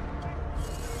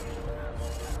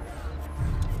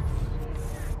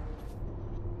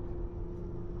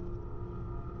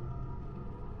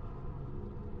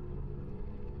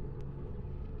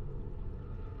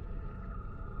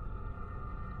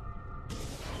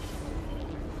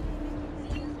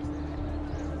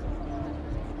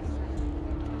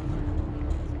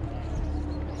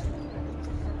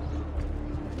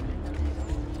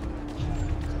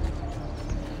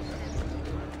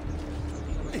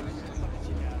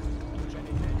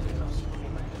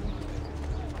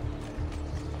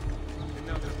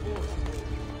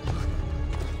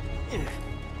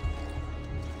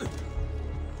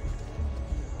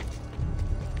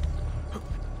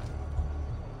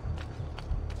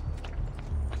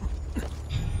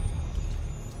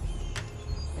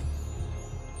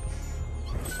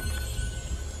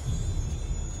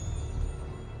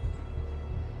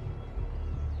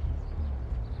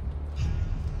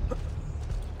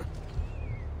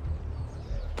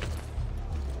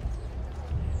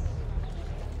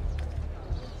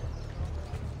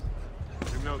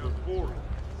 another portal.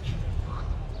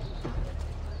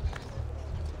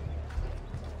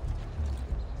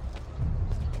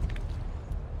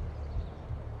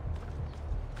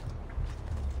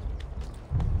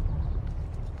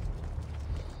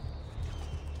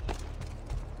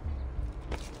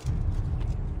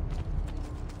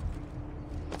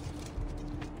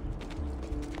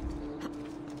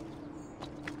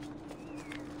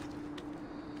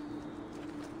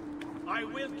 I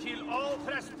will kill all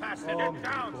trespassers and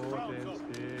down strongholds.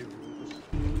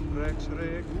 Rex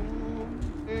regum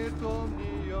et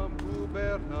omnium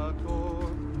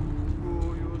gubernator,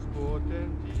 cuius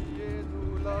potentie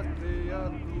nulla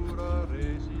creatura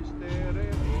resistere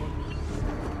non.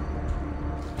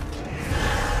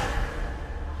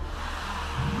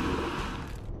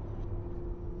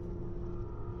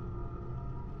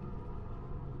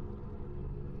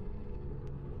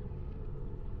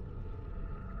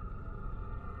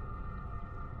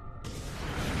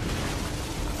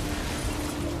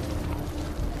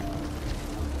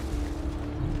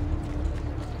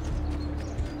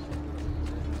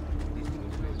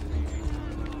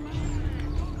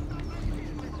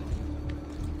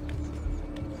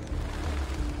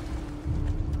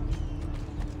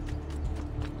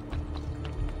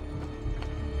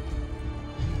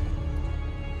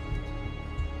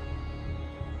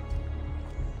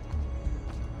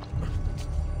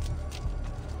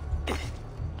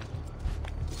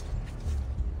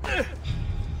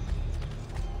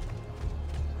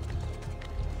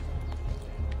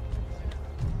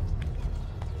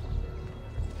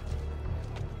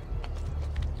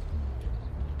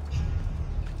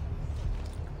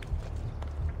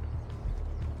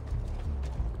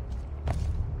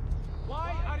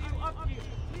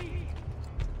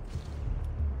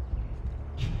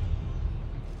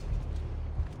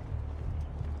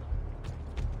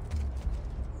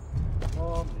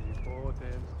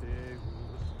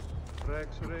 Rex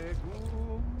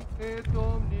regum et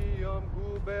omnium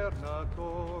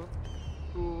gubernator,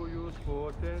 cuius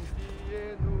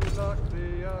potentie nulla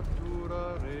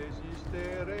creatura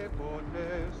resistere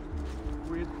potest,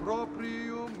 quid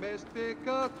proprium est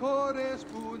peccatores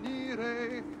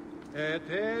punire, et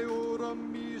eorum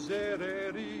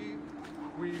miserere,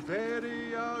 qui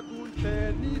veri agunt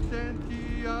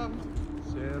penitentiam,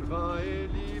 serva e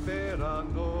libera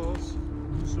nos,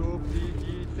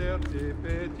 suppliciter te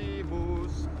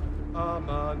petimus, a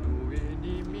manu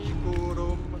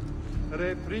inimicorum,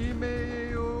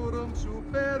 reprime eorum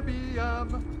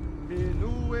superbiam,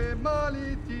 minue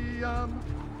malitiam,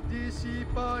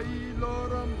 dissipa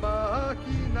illorum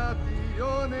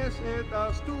machinationes et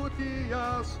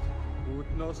astutias, ut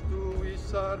nos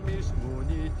tuis armis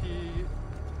muniti,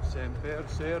 semper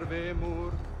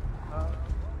servemur.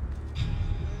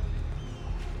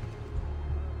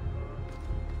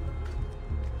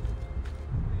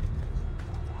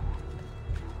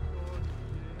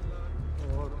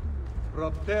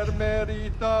 Propter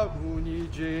merita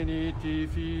unigeniti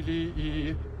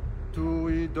filii,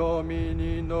 tui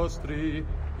Domini nostri,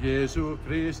 Iesu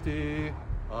Christi.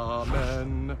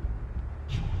 Amen.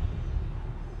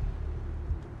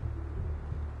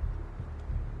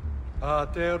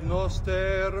 Pater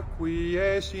noster, qui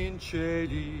es in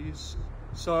celis,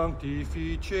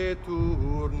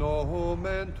 sanctificetur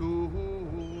nomen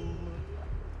tuum,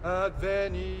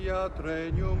 adveniat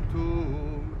regnum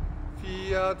tuum,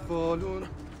 fiat volunt.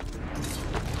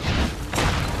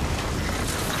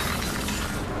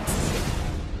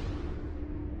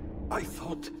 I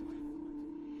thought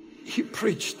he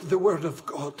preached the word of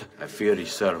God. I fear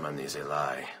his sermon is a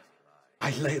lie.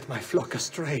 I led my flock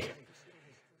astray.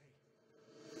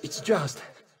 It's just...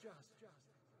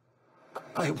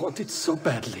 I wanted so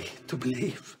badly to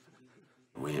believe.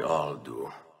 We all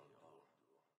do.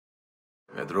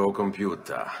 Vedrò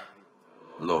compiuta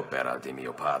l'opera di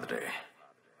mio padre.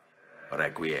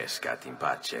 Requiescat in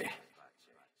pace.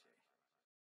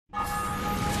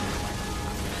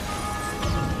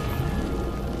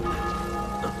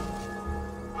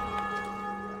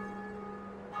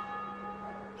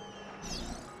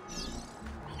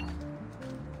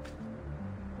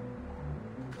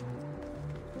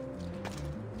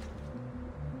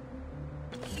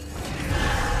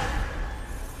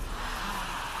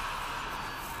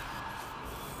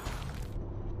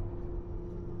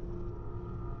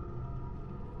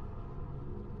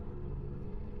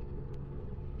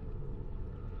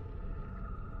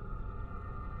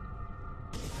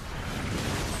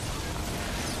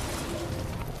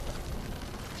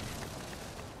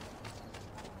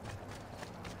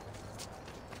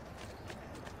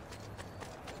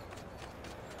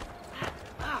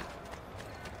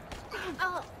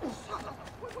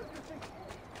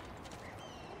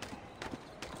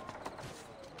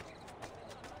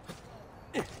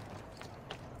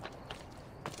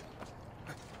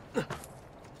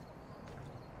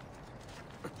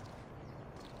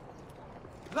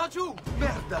 Laggiù!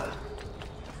 Merda!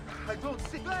 I don't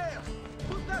see... There!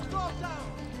 Put that door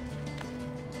down!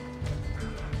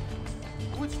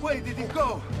 Which way did it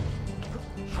go?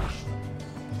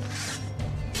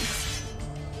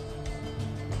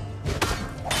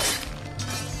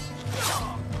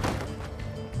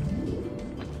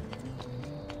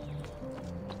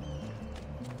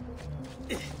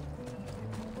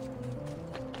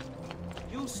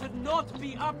 You should not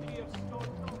be up here, Stone.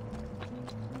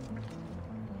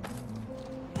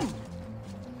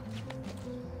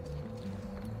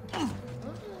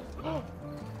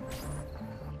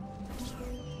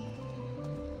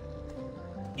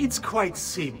 It's quite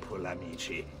simple,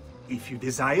 amici. If you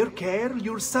desire care,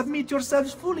 you'll submit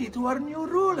yourselves fully to our new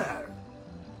ruler.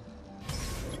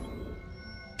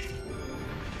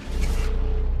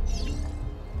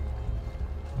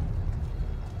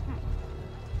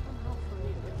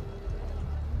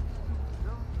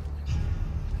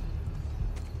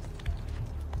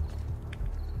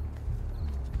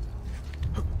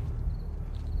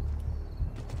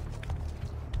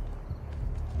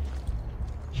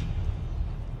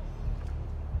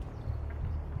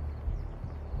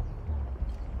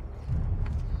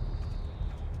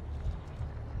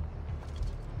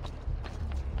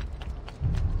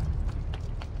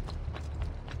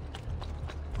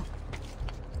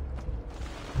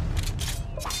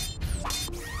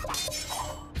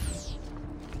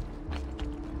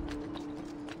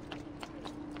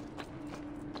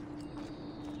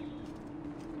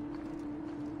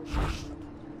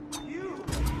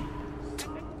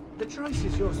 The choice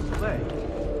is yours to make.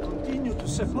 Continue to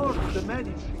support the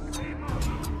Medici.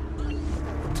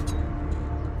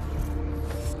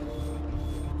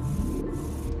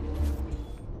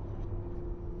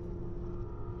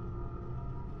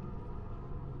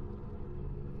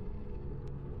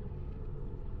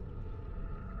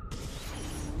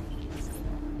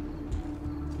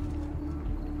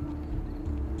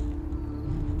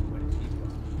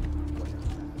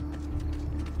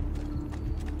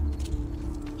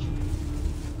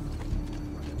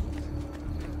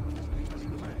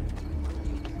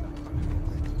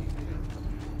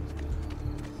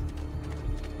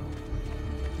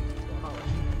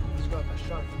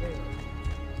 sharp blade.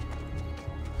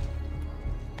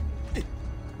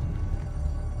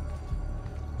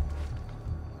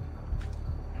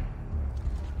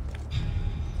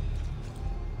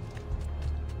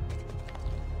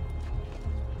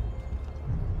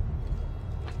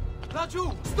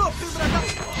 Laggiù! Stop il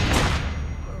braccio!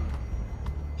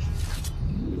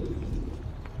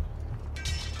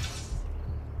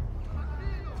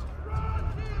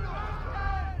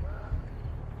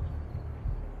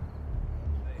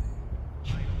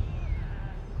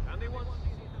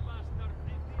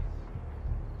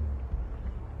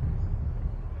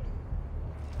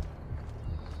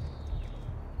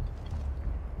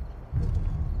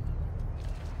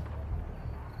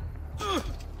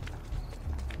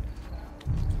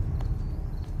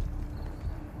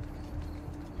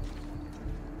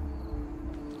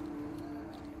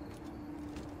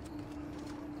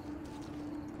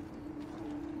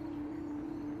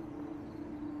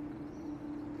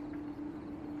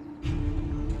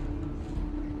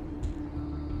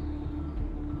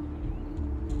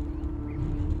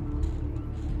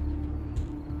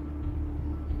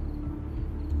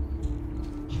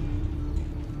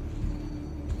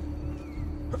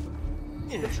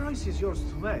 The choice is yours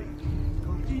to make.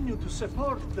 Continue to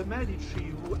support the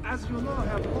Medici, who, as you know,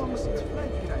 have long since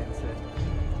fled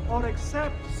Firenze, or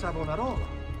accept Savonarola.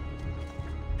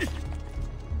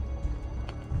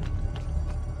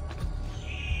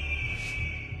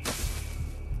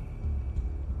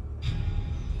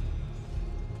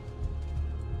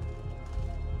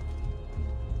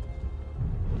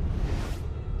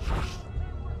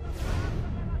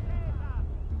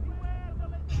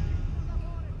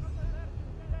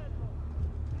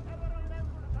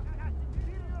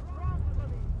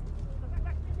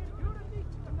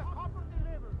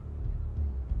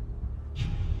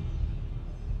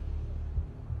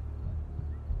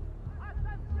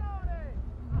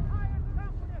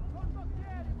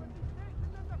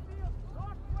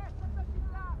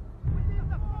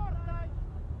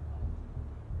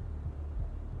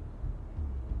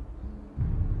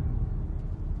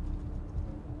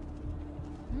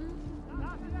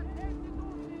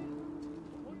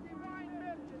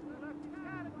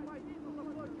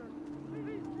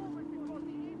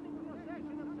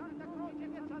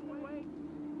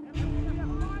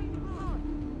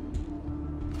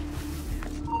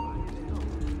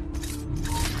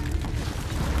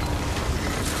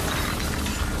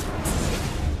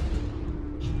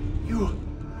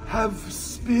 Have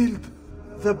spilled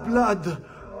the blood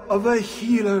of a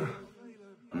healer.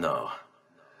 No.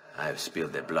 I've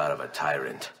spilled the blood of a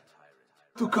tyrant.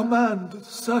 To command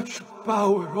such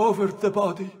power over the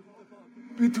body,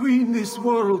 between this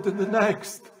world and the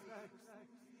next,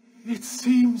 it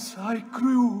seems I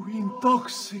grew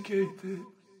intoxicated.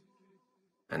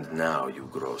 And now you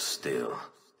grow still.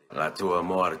 La tua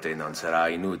morte non sarà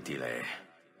inutile.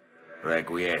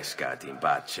 Requiescat in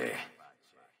pace.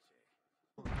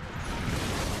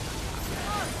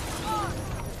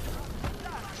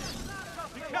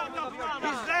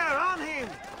 He's there, on him!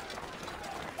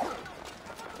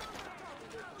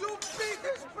 You beat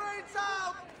his brains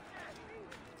out!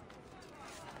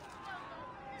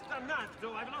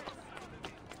 Dannato, I've not...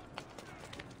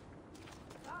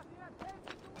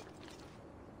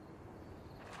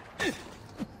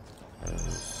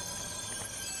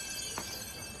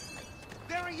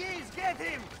 There he is, get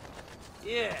him!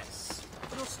 Yes,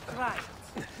 prostrate.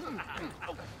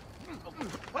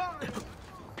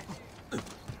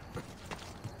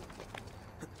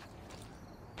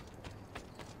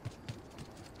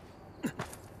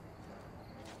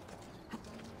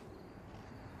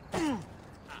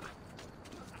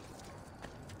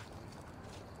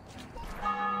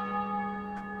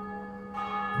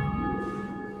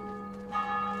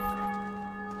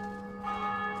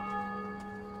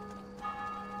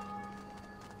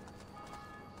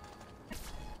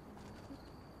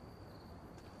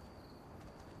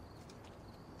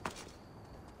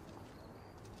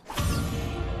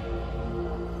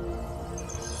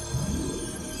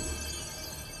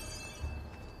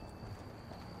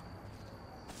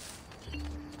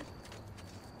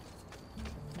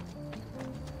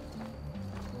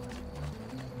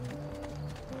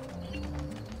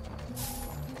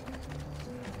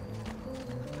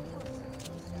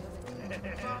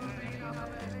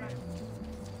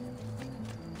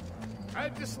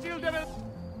 I've distilled it.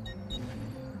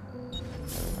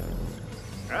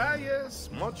 Ah, yes,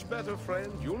 much better,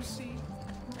 friend. You'll see.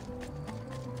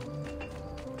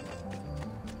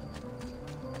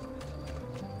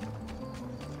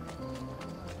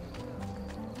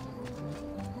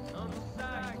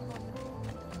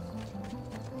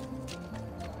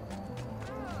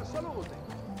 Salute.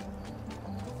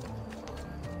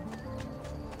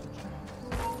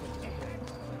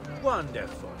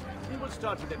 Wonderful. We will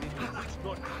start with a meeting.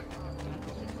 Good.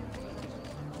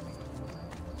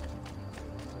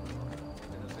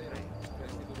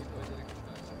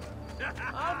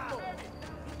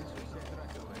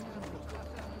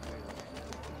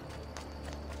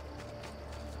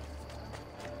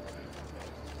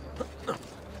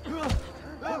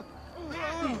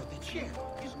 The chair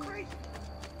is crazy.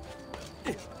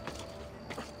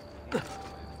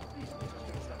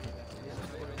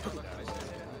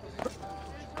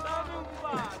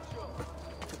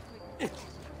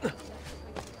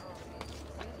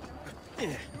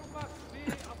 You must be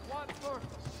of one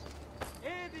purpose,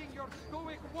 aiding your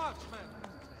stoic watchmen.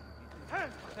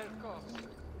 Help their cause.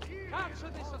 Capture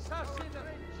this assassin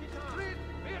and rid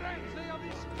Firenze of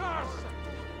his curse.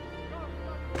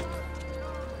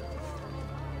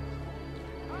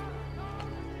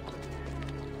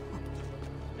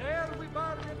 Dare we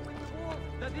bargain with the wolf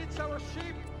that eats our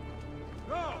sheep?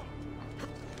 No!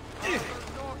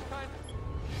 No kind.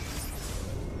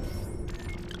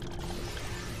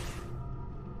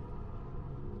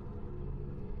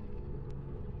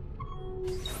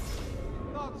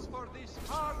 Thoughts for this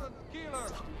hardened killer.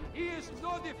 He is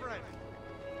no different.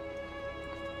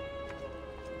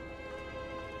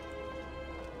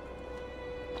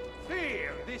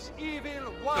 Fear this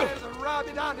evil, wild,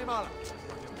 rabid animal.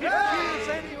 It kills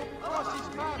any who cross his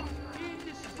path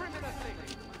indiscriminately.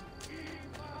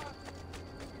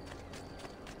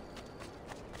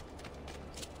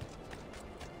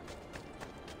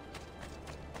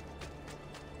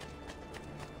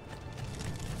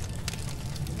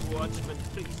 Watchman,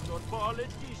 priest, or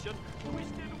politician,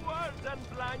 twisted words and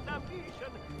blind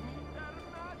ambition.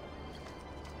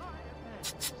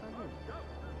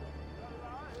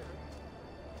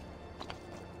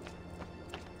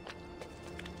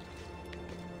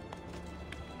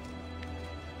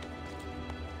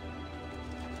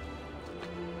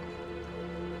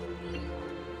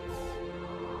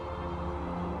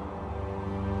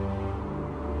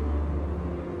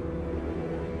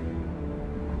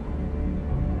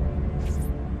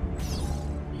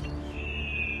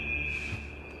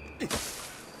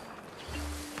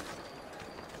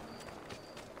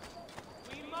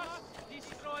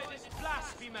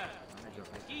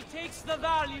 He takes the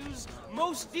values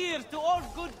most dear to all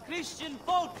good Christian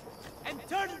folk and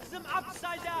turns them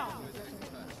upside down.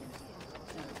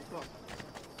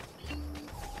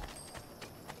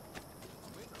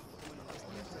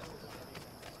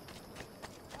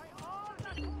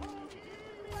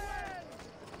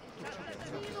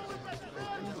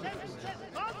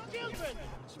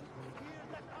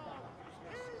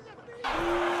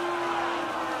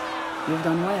 You've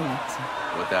done well, Alexei.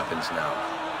 What happens now?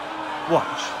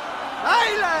 Watch.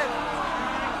 Silence!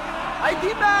 I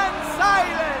demand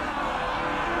silence!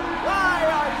 Why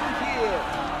are you here?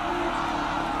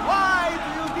 Why do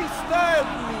you disturb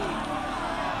me?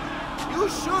 You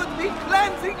should be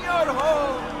cleansing your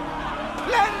home,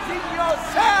 cleansing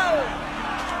yourself.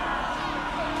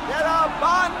 There are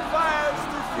bonfires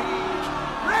to see,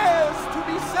 prayers to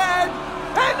be said,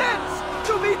 penance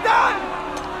to be done.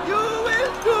 You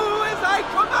will do as I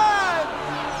command.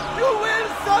 You will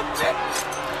submit.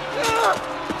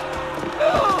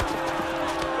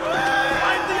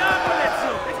 Find the ambulance!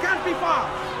 It can't be far!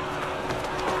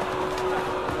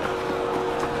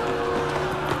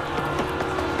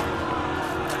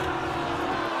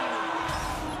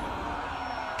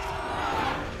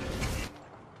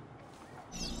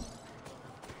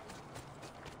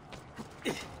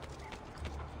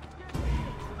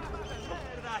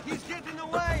 He's getting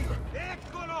away!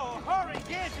 Eccolo! Hurry,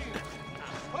 get him!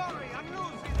 Hurry, I'm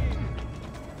losing him!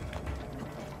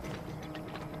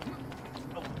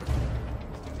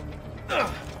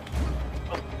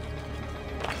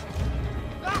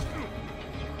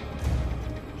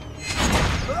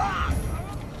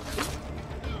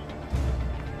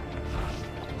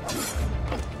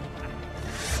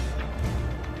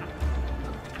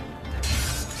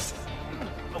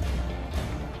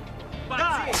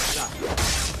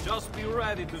 Just be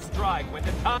ready to strike when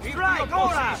the time is Strike,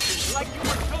 Ora! like you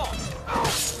were taught.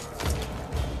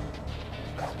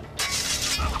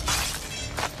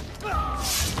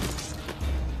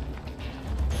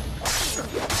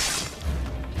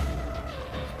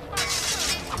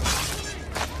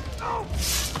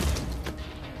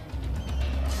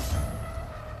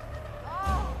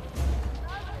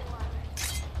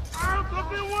 Out of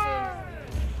the way!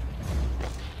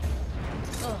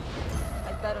 Oh,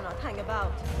 I'd better not hang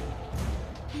about.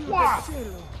 What?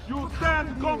 You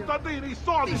damn contadini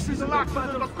saw this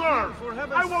accident occur!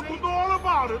 I want to know all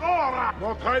about it, all right!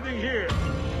 Not hiding here!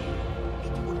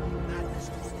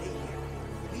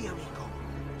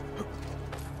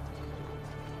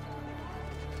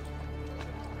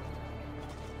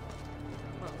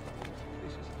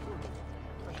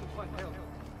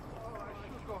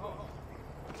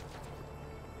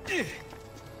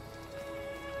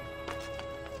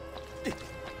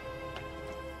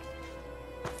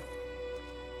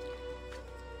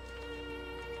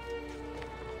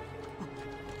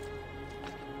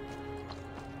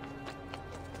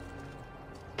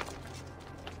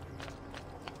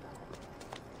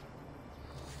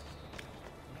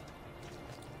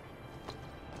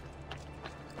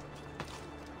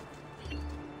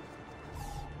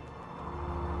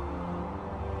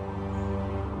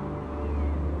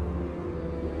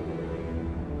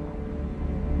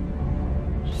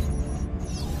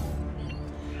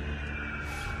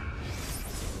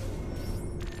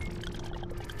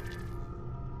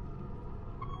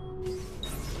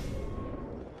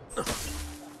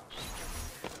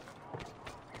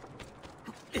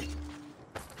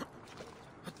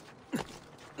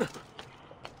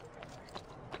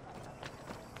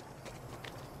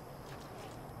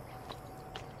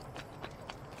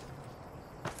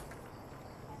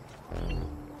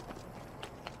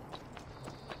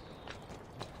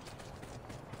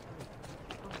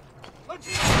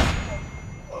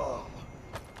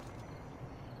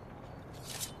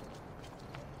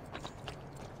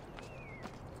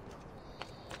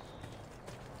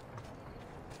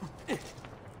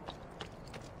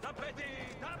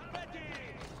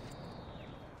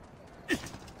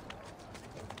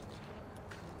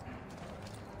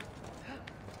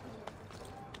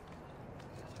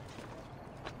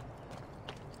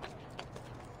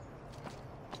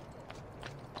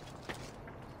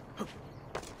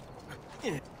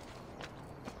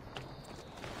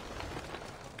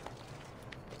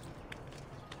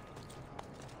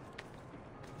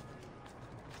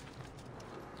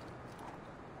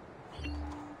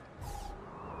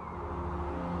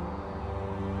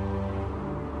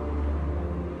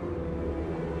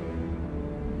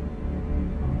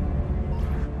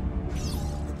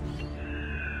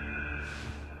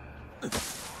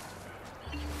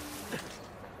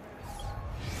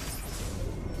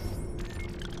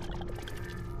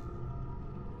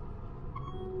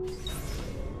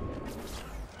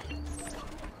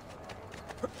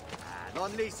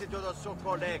 Don't listen to those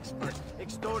so-called experts,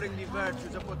 extolling the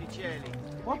virtues of Botticelli.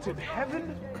 What in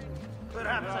heaven?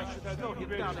 Perhaps I should slow him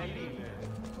down a little.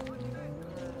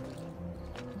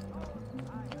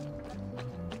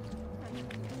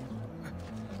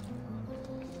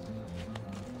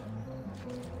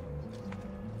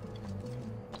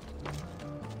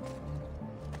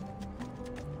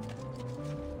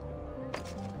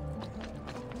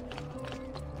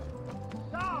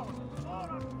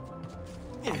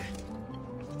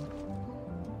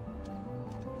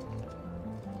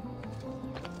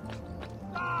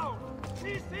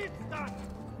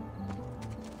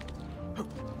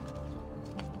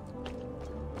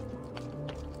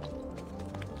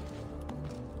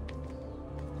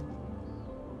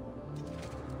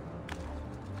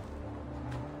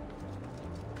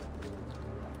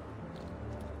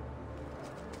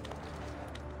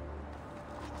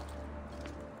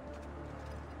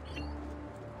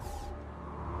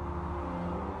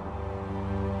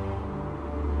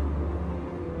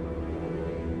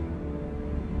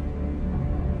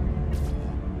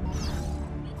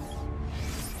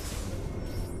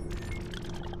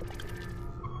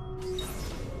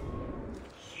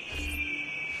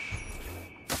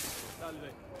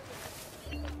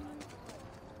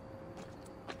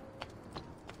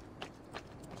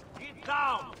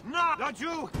 Down! No! Not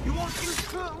you! You won't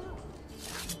kill...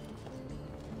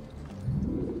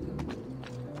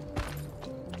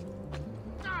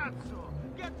 Cazzo!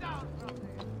 Get down from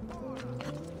there!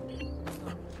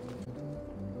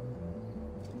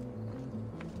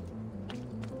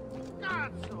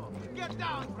 Cazzo! Get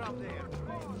down from there!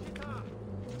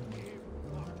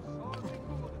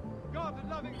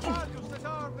 God-loving values that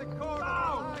are the core of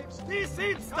our lives! This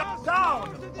instant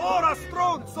down! Ora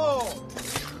stronzo!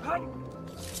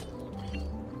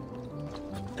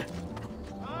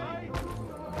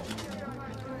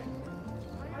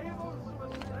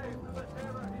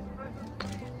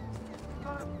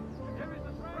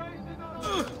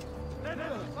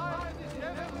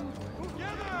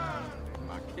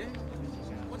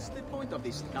 What's the point of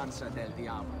this Danza del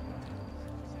Diablo?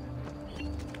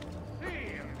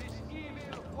 Here, this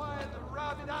evil, wild,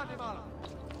 rabid animal.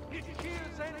 It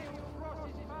kills any who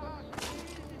crosses his path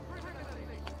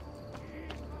indiscriminately.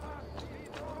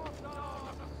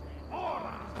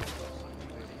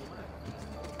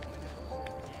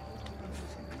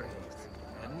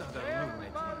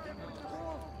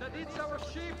 needs our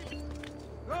ship.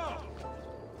 Go!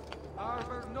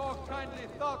 Harbor no kindly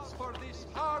thoughts for this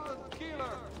hardened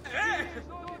killer.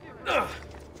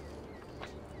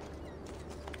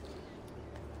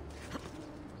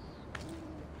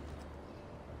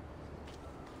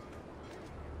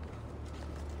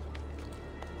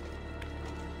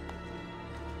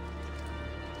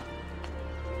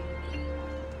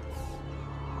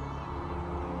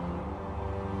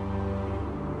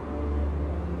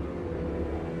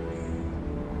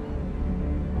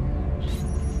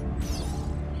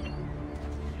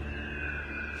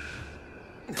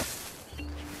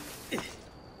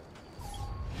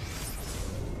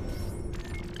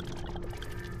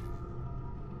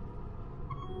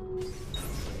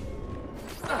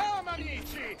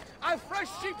 A fresh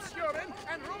sheep's urine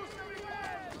and rosemary.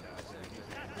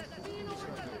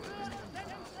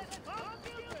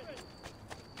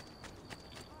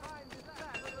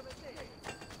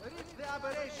 Rip the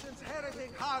aberration's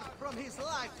heretic heart from his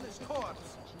lifeless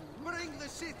corpse. Bring the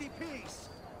city peace.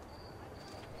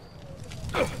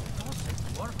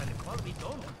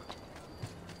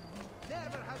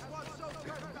 Never has one so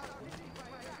turned out to be by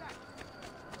attack.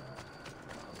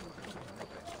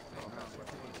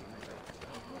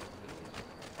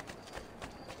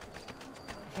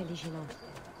 Vigilant.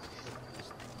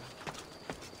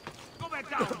 Go back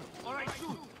down, or I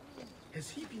shoot. Has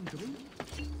he been drinking?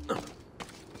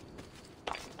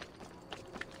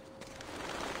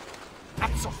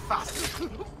 Not so fast.